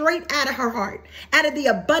came straight out of her heart. Out of the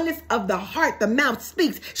abundance of the heart, the mouth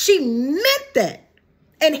speaks. She meant that.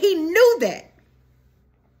 And he knew that.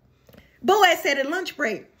 Boaz said at lunch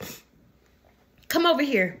break, come over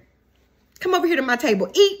here. Come over here to my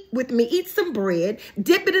table. Eat with me. Eat some bread.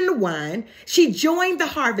 Dip it in the wine. She joined the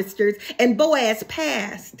harvesters, and Boaz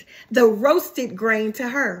passed the roasted grain to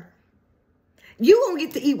her. You won't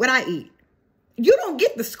get to eat what I eat. You don't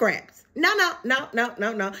get the scraps. No.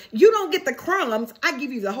 You don't get the crumbs. I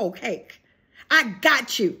give you the whole cake. I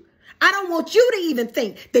got you. I don't want you to even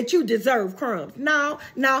think that you deserve crumbs. No.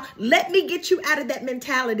 Let me get you out of that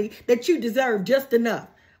mentality that you deserve just enough.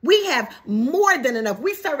 We have more than enough.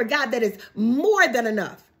 We serve a God that is more than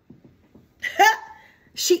enough.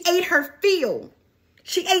 She ate her fill.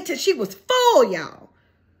 She ate till she was full, y'all.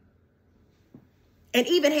 And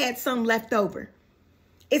even had some left over.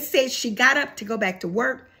 It says she got up to go back to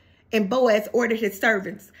work, and Boaz ordered his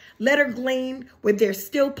servants, let her glean where there's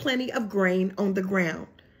still plenty of grain on the ground.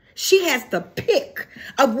 She has the pick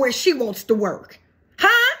of where she wants to work.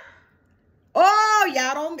 Huh? Oh,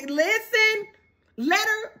 y'all don't listen. Let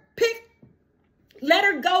her pick, let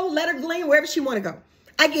her go, let her glean wherever she want to go.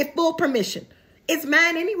 I get full permission. It's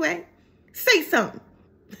mine anyway. Say something.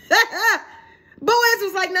 Boaz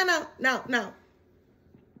was like, no.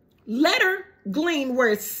 Let her glean where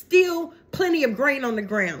it's still plenty of grain on the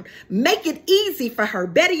ground. Make it easy for her.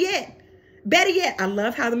 Better yet, I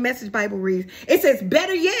love how the Message Bible reads. It says,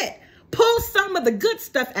 better yet, pull some of the good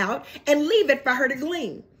stuff out and leave it for her to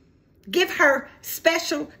glean. Give her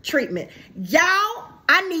special treatment. Y'all,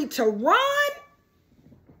 I need to run.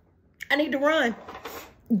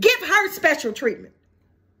 Give her special treatment.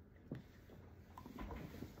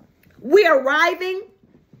 We're arriving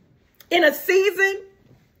in a season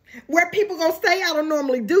where people gonna say, I don't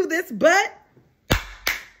normally do this, but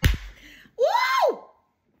woo!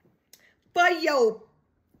 For your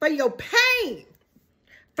pain,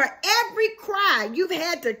 for every cry you've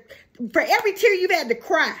had to, for every tear you've had to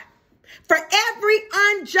cry, for every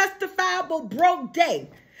unjustifiable broke day,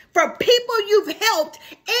 for people you've helped,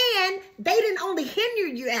 and they didn't only hinder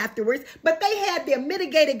you afterwards, but they had their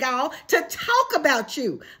mitigated gall to talk about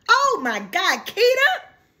you. Oh my God, Keita,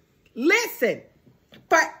 listen,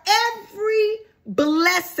 for every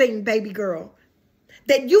blessing, baby girl,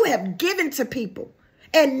 that you have given to people,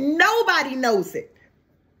 and nobody knows it.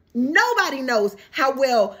 Nobody knows how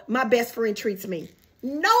well my best friend treats me.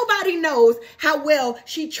 Nobody knows how well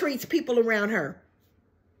she treats people around her.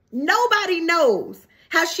 Nobody knows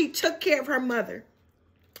how she took care of her mother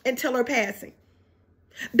until her passing.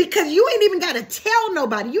 Because you ain't even got to tell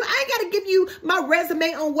nobody. I ain't got to give you my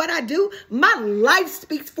resume on what I do. My life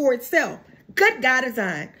speaks for itself. Good God is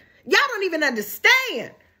on. Y'all don't even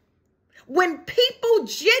understand. When people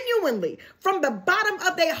genuinely, from the bottom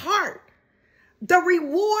of their heart, the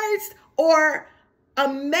rewards are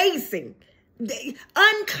amazing,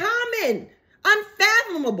 uncommon,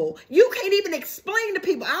 unfathomable. You can't even explain to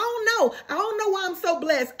people. I don't know why I'm so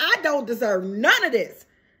blessed. I don't deserve none of this.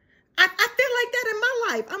 I feel like that in my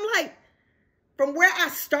life. I'm like, from where I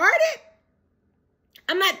started,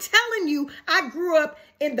 I'm not telling you I grew up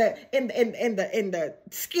in the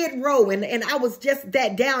Skid Row and I was just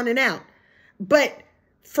that down and out. But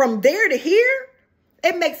from there to here,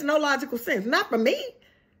 it makes no logical sense. Not for me.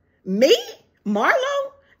 Me?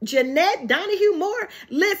 Marlo? Jeanette? Donahue Moore?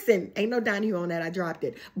 Listen, ain't no Donahue on that. I dropped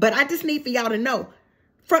it. But I just need for y'all to know.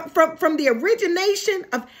 From the origination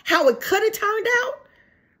of how it could have turned out,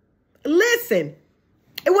 listen,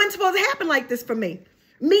 it wasn't supposed to happen like this for me.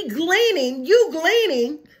 Me gleaning, you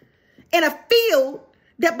gleaning in a field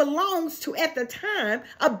that belongs to, at the time,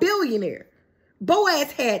 a billionaire.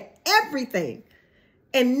 Boaz had everything.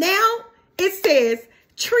 And now it says,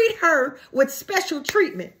 treat her with special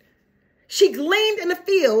treatment. She gleaned in the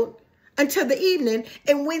field until the evening,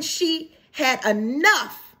 and when she had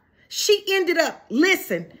enough, she ended up,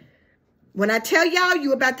 listen, when I tell y'all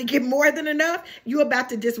you about to get more than enough, you about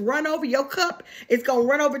to just run over your cup. It's going to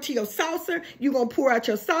run over to your saucer. You're going to pour out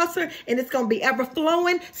your saucer, and it's going to be ever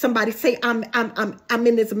flowing. Somebody say, I'm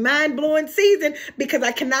in this mind-blowing season because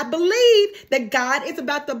I cannot believe that God is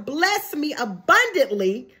about to bless me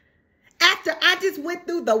abundantly after I just went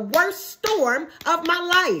through the worst storm of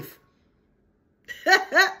my life.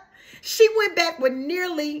 She went back with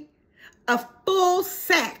nearly a full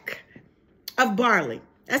sack of barley.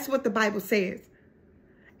 That's what the Bible says.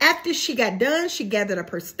 After she got done, she gathered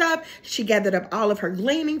up her stuff. She gathered up all of her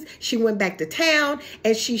gleanings. She went back to town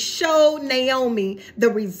and she showed Naomi the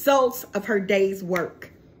results of her day's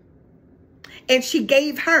work. And she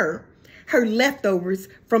gave her leftovers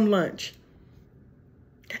from lunch.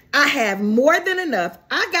 I have more than enough.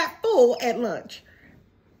 I got full at lunch.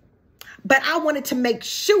 But I wanted to make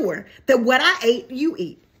sure that what I ate, you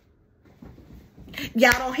eat.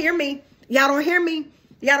 Y'all don't hear me. Y'all don't hear me.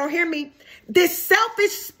 Y'all don't hear me. This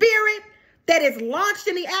selfish spirit that is launched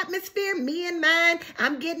in the atmosphere. Me and mine,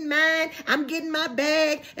 I'm getting my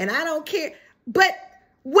bag, and I don't care. But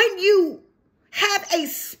when you have a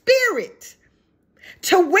spirit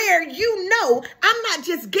to where you know, I'm not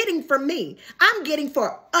just getting for me, I'm getting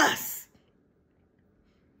for us.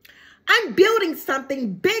 I'm building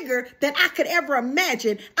something bigger than I could ever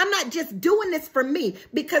imagine. I'm not just doing this for me,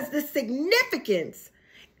 because the significance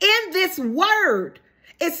in this word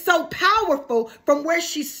is so powerful from where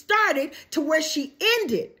she started to where she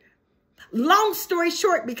ended. Long story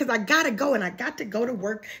short, because I got to go and I got to go to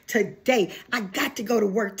work today.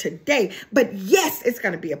 But yes, it's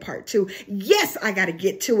going to be a part 2. Yes, I got to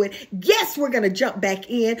get to it. Yes, we're going to jump back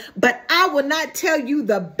in, but I will not tell you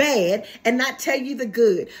the bad and not tell you the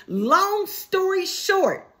good. Long story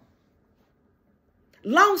short,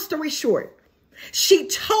 she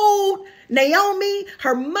told Naomi,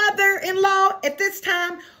 her mother-in-law at this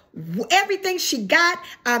time, everything she got.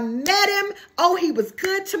 I met him. Oh, he was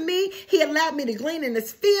good to me. He allowed me to glean in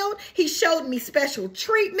his field. He showed me special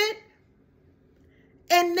treatment.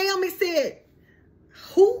 And Naomi said,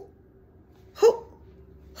 whose field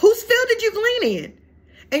did you glean in?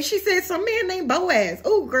 And she said, some man named Boaz.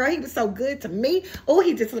 Oh, girl, he was so good to me. Oh,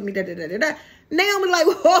 he just let me da-da-da-da-da. Naomi like,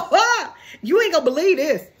 whoa, you ain't gonna believe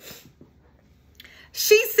this.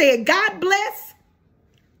 She said, God bless.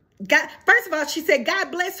 God, first of all, she said, God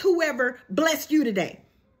bless whoever blessed you today.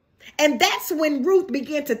 And that's when Ruth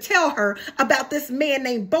began to tell her about this man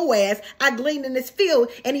named Boaz. I gleaned in his field,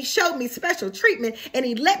 and he showed me special treatment, and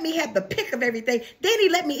he let me have the pick of everything. Then he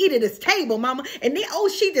let me eat at his table, mama. And then, oh,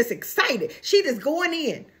 she just excited. She just going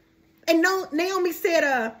in. And Naomi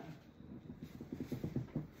said,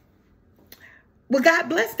 well, God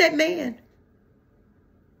bless that man.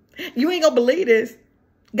 You ain't gonna believe this.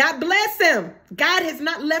 God bless him. God has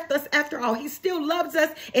not left us after all. He still loves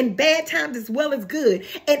us in bad times as well as good.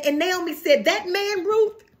 And Naomi said, that man,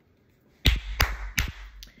 Ruth,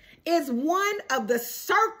 is one of the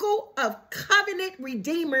circle of covenant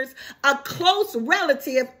redeemers, a close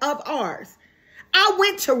relative of ours. I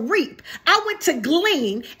went to reap. I went to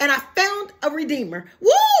glean, and I found a redeemer.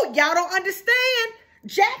 Woo! Y'all don't understand.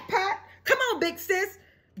 Jackpot. Come on, big sis.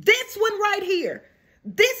 This one right here.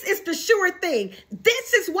 This is the sure thing.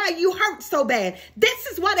 This is why you hurt so bad. This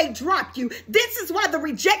is why they dropped you. This is why the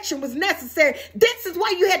rejection was necessary. This is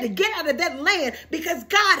why you had to get out of that land, because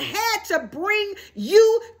God had to bring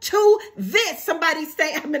you to this. Somebody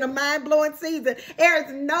say, I'm in a mind-blowing season. There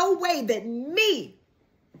is no way that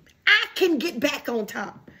I can get back on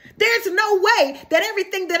top. There's no way that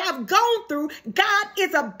everything that I've gone through, God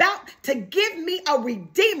is about to give me a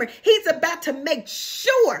redeemer. He's about to make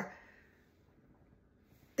sure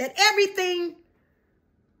that everything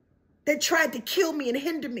that tried to kill me and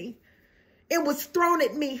hinder me, it was thrown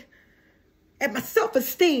at me, at my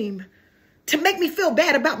self-esteem, to make me feel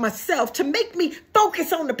bad about myself, to make me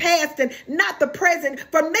focus on the past and not the present,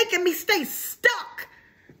 for making me stay stuck.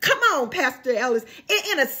 Come on, Pastor Ellis,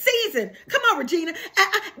 in a season. Come on, Regina.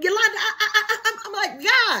 Yolanda, I'm like,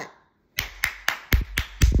 God.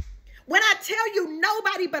 When I tell you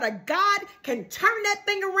nobody but a God can turn that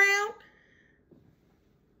thing around.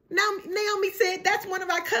 Now, Naomi said, that's one of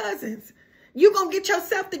our cousins. You gonna get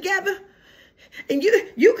yourself together and you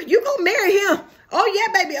gonna marry him. Oh,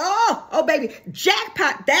 yeah, baby. Oh, baby.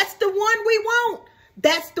 Jackpot. That's the one we want.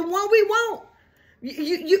 That's the one we want.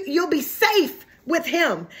 You'll be safe with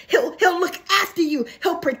him. He'll look after you.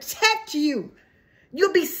 He'll protect you.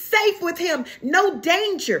 You'll be safe with him. No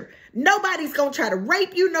danger. Nobody's going to try to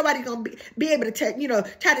rape you. Nobody's going to be able to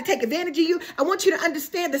try to take advantage of you. I want you to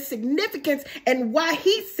understand the significance and why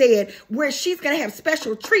he said where she's going to have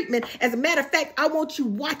special treatment. As a matter of fact, I want you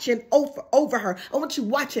watching over her. I want you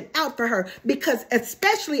watching out for her, because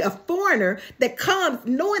especially a foreigner that comes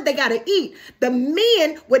knowing they got to eat, the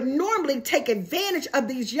men would normally take advantage of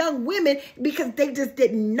these young women because they just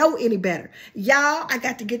didn't know any better. Y'all, I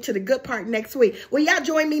got to get to the good part next week. Well, y'all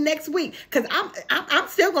join me next week, because I'm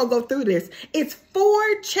still going to go through this. It's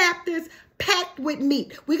 4 chapters packed with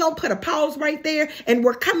meat. We're going to put a pause right there, and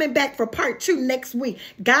we're coming back for part 2 next week.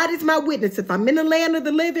 God is my witness. If I'm in the land of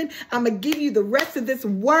the living, I'm going to give you the rest of this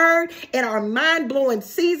word in our mind-blowing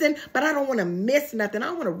season, but I don't want to miss nothing. I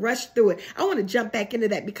want to rush through it. I want to jump back into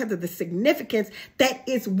that because of the significance that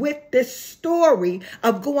is with this story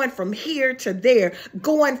of going from here to there,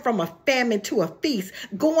 going from a famine to a feast,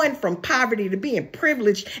 going from poverty to being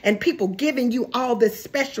privileged, and people giving you all this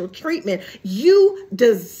special treatment. You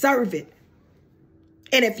deserve it.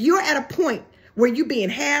 And if you're at a point where you're being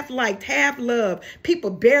half liked, half loved, people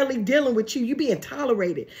barely dealing with you, you being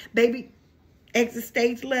tolerated, baby, exit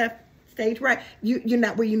stage left, stage right, you're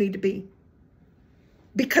not where you need to be.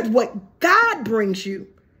 Because what God brings you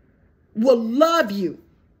will love you.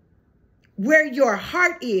 Where your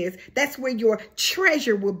heart is, that's where your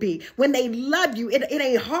treasure will be. When they love you, it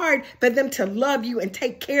ain't hard for them to love you and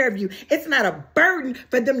take care of you. It's not a burden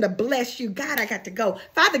for them to bless you. God, I got to go.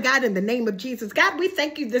 Father God, in the name of Jesus, God, we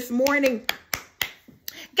thank you this morning.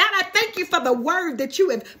 God, I thank you for the word that you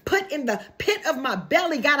have put in the pit of my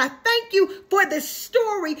belly. God, I thank you for this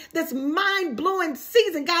story, this mind-blowing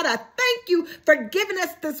season. God, I thank you for giving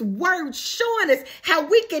us this word, showing us how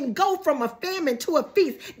we can go from a famine to a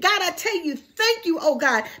feast. God, I tell you, thank you, oh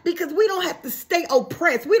God, because we don't have to stay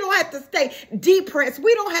oppressed. We don't have to stay depressed.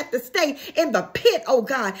 We don't have to stay in the pit, oh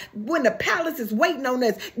God, when the palace is waiting on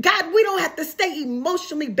us. God, we don't have to stay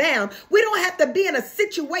emotionally bound. We don't have to be in a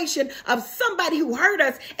situation of somebody who hurt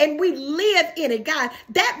us and we live in it. God,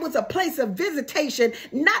 that was a place of visitation,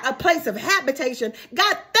 not a place of habitation.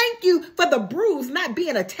 God, thank you for the bruise not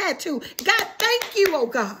being a tattoo. God, thank you, oh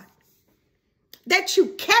God, that you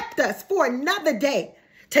kept us for another day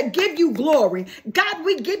to give you glory. God,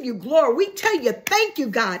 we give you glory. We tell you thank you,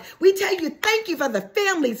 God. We tell you thank you for the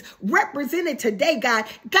families represented today, God.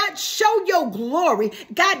 God, show your glory.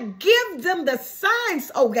 God, give them the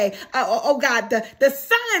signs, okay, oh God, the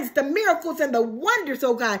signs, the miracles, and the wonders,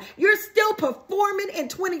 oh God. You're still performing in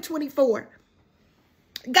 2024.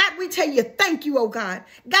 God, we tell you thank you, oh God.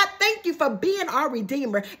 God, thank you for being our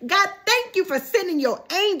Redeemer. God, thank you for sending your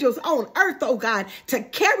angels on earth, oh God, to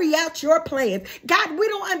carry out your plans. God, we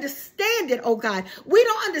don't understand it, oh God. We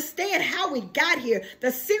don't understand how we got here,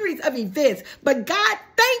 the series of events. But God,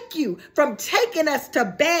 thank you from taking us to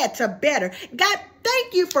bad to better. God,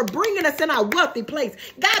 thank you for bringing us in our wealthy place.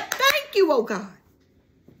 God, thank you, oh God,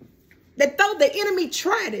 that though the enemy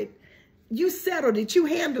tried it, you settled it, you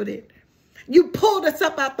handled it. You pulled us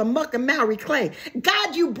up out the muck and miry clay.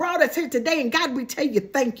 God, you brought us here today. And God, we tell you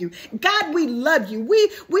thank you. God, we love you.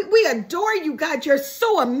 We adore you, God. You're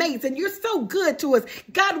so amazing. You're so good to us.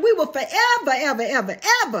 God, we will forever, ever, ever,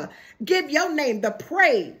 ever give your name the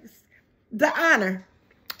praise, the honor,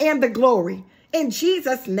 and the glory. In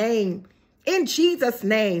Jesus' name. In Jesus'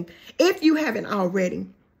 name. If you haven't already,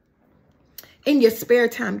 in your spare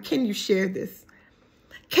time, can you share this?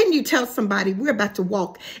 Can you tell somebody we're about to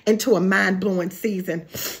walk into a mind-blowing season?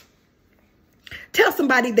 Tell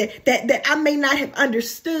somebody that I may not have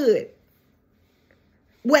understood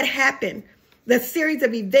what happened, the series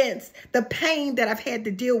of events, the pain that I've had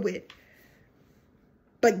to deal with.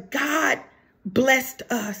 But God blessed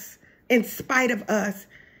us in spite of us.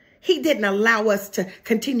 He didn't allow us to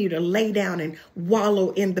continue to lay down and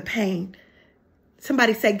wallow in the pain.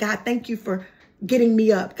 Somebody say, God, thank you for getting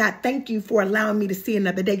me up. God, thank you for allowing me to see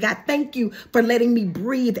another day. God, thank you for letting me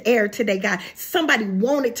breathe air today. God, somebody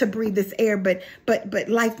wanted to breathe this air, but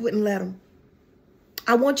life wouldn't let them.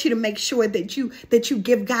 I want you to make sure that you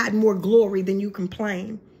give God more glory than you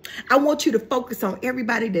complain. I want you to focus on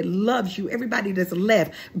everybody that loves you, everybody that's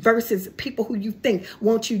left, versus people who you think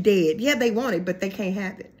want you dead. Yeah, they want it, but they can't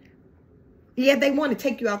have it. Yeah, they want to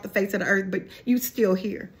take you off the face of the earth, but you still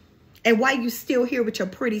here. And while you still here with your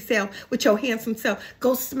pretty self, with your handsome self,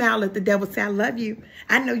 go smile at the devil. Say, I love you.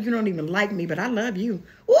 I know you don't even like me, but I love you.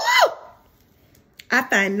 Woo! I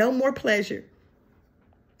find no more pleasure.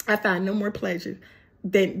 I find no more pleasure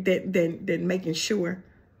than making sure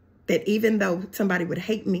that even though somebody would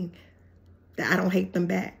hate me, that I don't hate them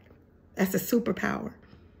back. That's a superpower.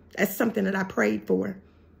 That's something that I prayed for.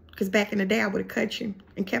 Because back in the day, I would have cut you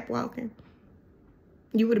and kept walking.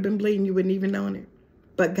 You would have been bleeding. You wouldn't even known it.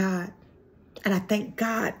 But God, and I thank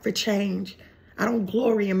God for change. I don't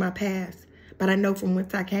glory in my past, but I know from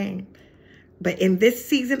whence I came. But in this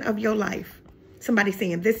season of your life, somebody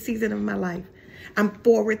saying this season of my life, I'm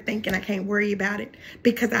forward thinking. I can't worry about it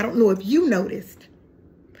because I don't know if you noticed,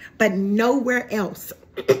 but nowhere else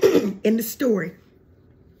in the story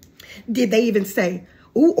did they even say,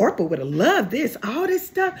 ooh, Orpah would have loved this, all this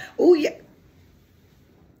stuff. Ooh, yeah.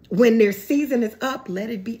 When their season is up,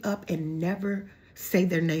 let it be up and never say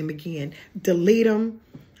their name again. Delete them.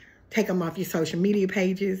 Take them off your social media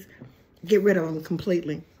pages. Get rid of them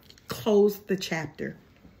completely. Close the chapter.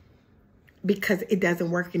 Because it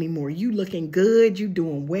doesn't work anymore. You looking good. You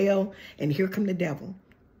doing well. And here come the devil.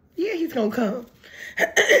 Yeah, he's going to come.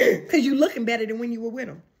 Because you looking better than when you were with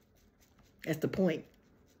him. That's the point.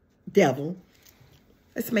 Devil.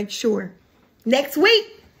 Let's make sure. Next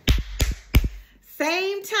week.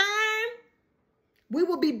 Same time. We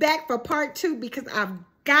will be back for part 2 because I've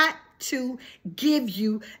got to give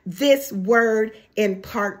you this word in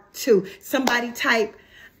part 2. Somebody type,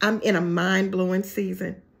 I'm in a mind-blowing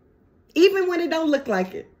season. Even when it don't look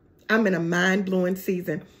like it, I'm in a mind-blowing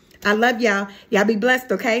season. I love y'all. Y'all be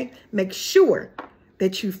blessed, okay? Make sure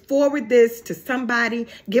that you forward this to somebody,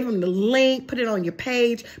 give them the link, put it on your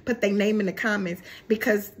page, put their name in the comments,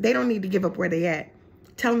 because they don't need to give up where they at.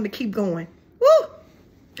 Tell them to keep going.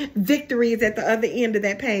 Woo! Victory is at the other end of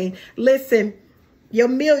that pain. Listen, your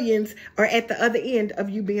millions are at the other end of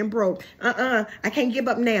you being broke. I can't give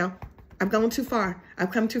up now. I've gone too far. I've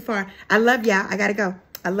come too far. I love y'all. I got to go.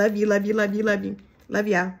 I love you, love you, love you, love you. Love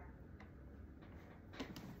y'all.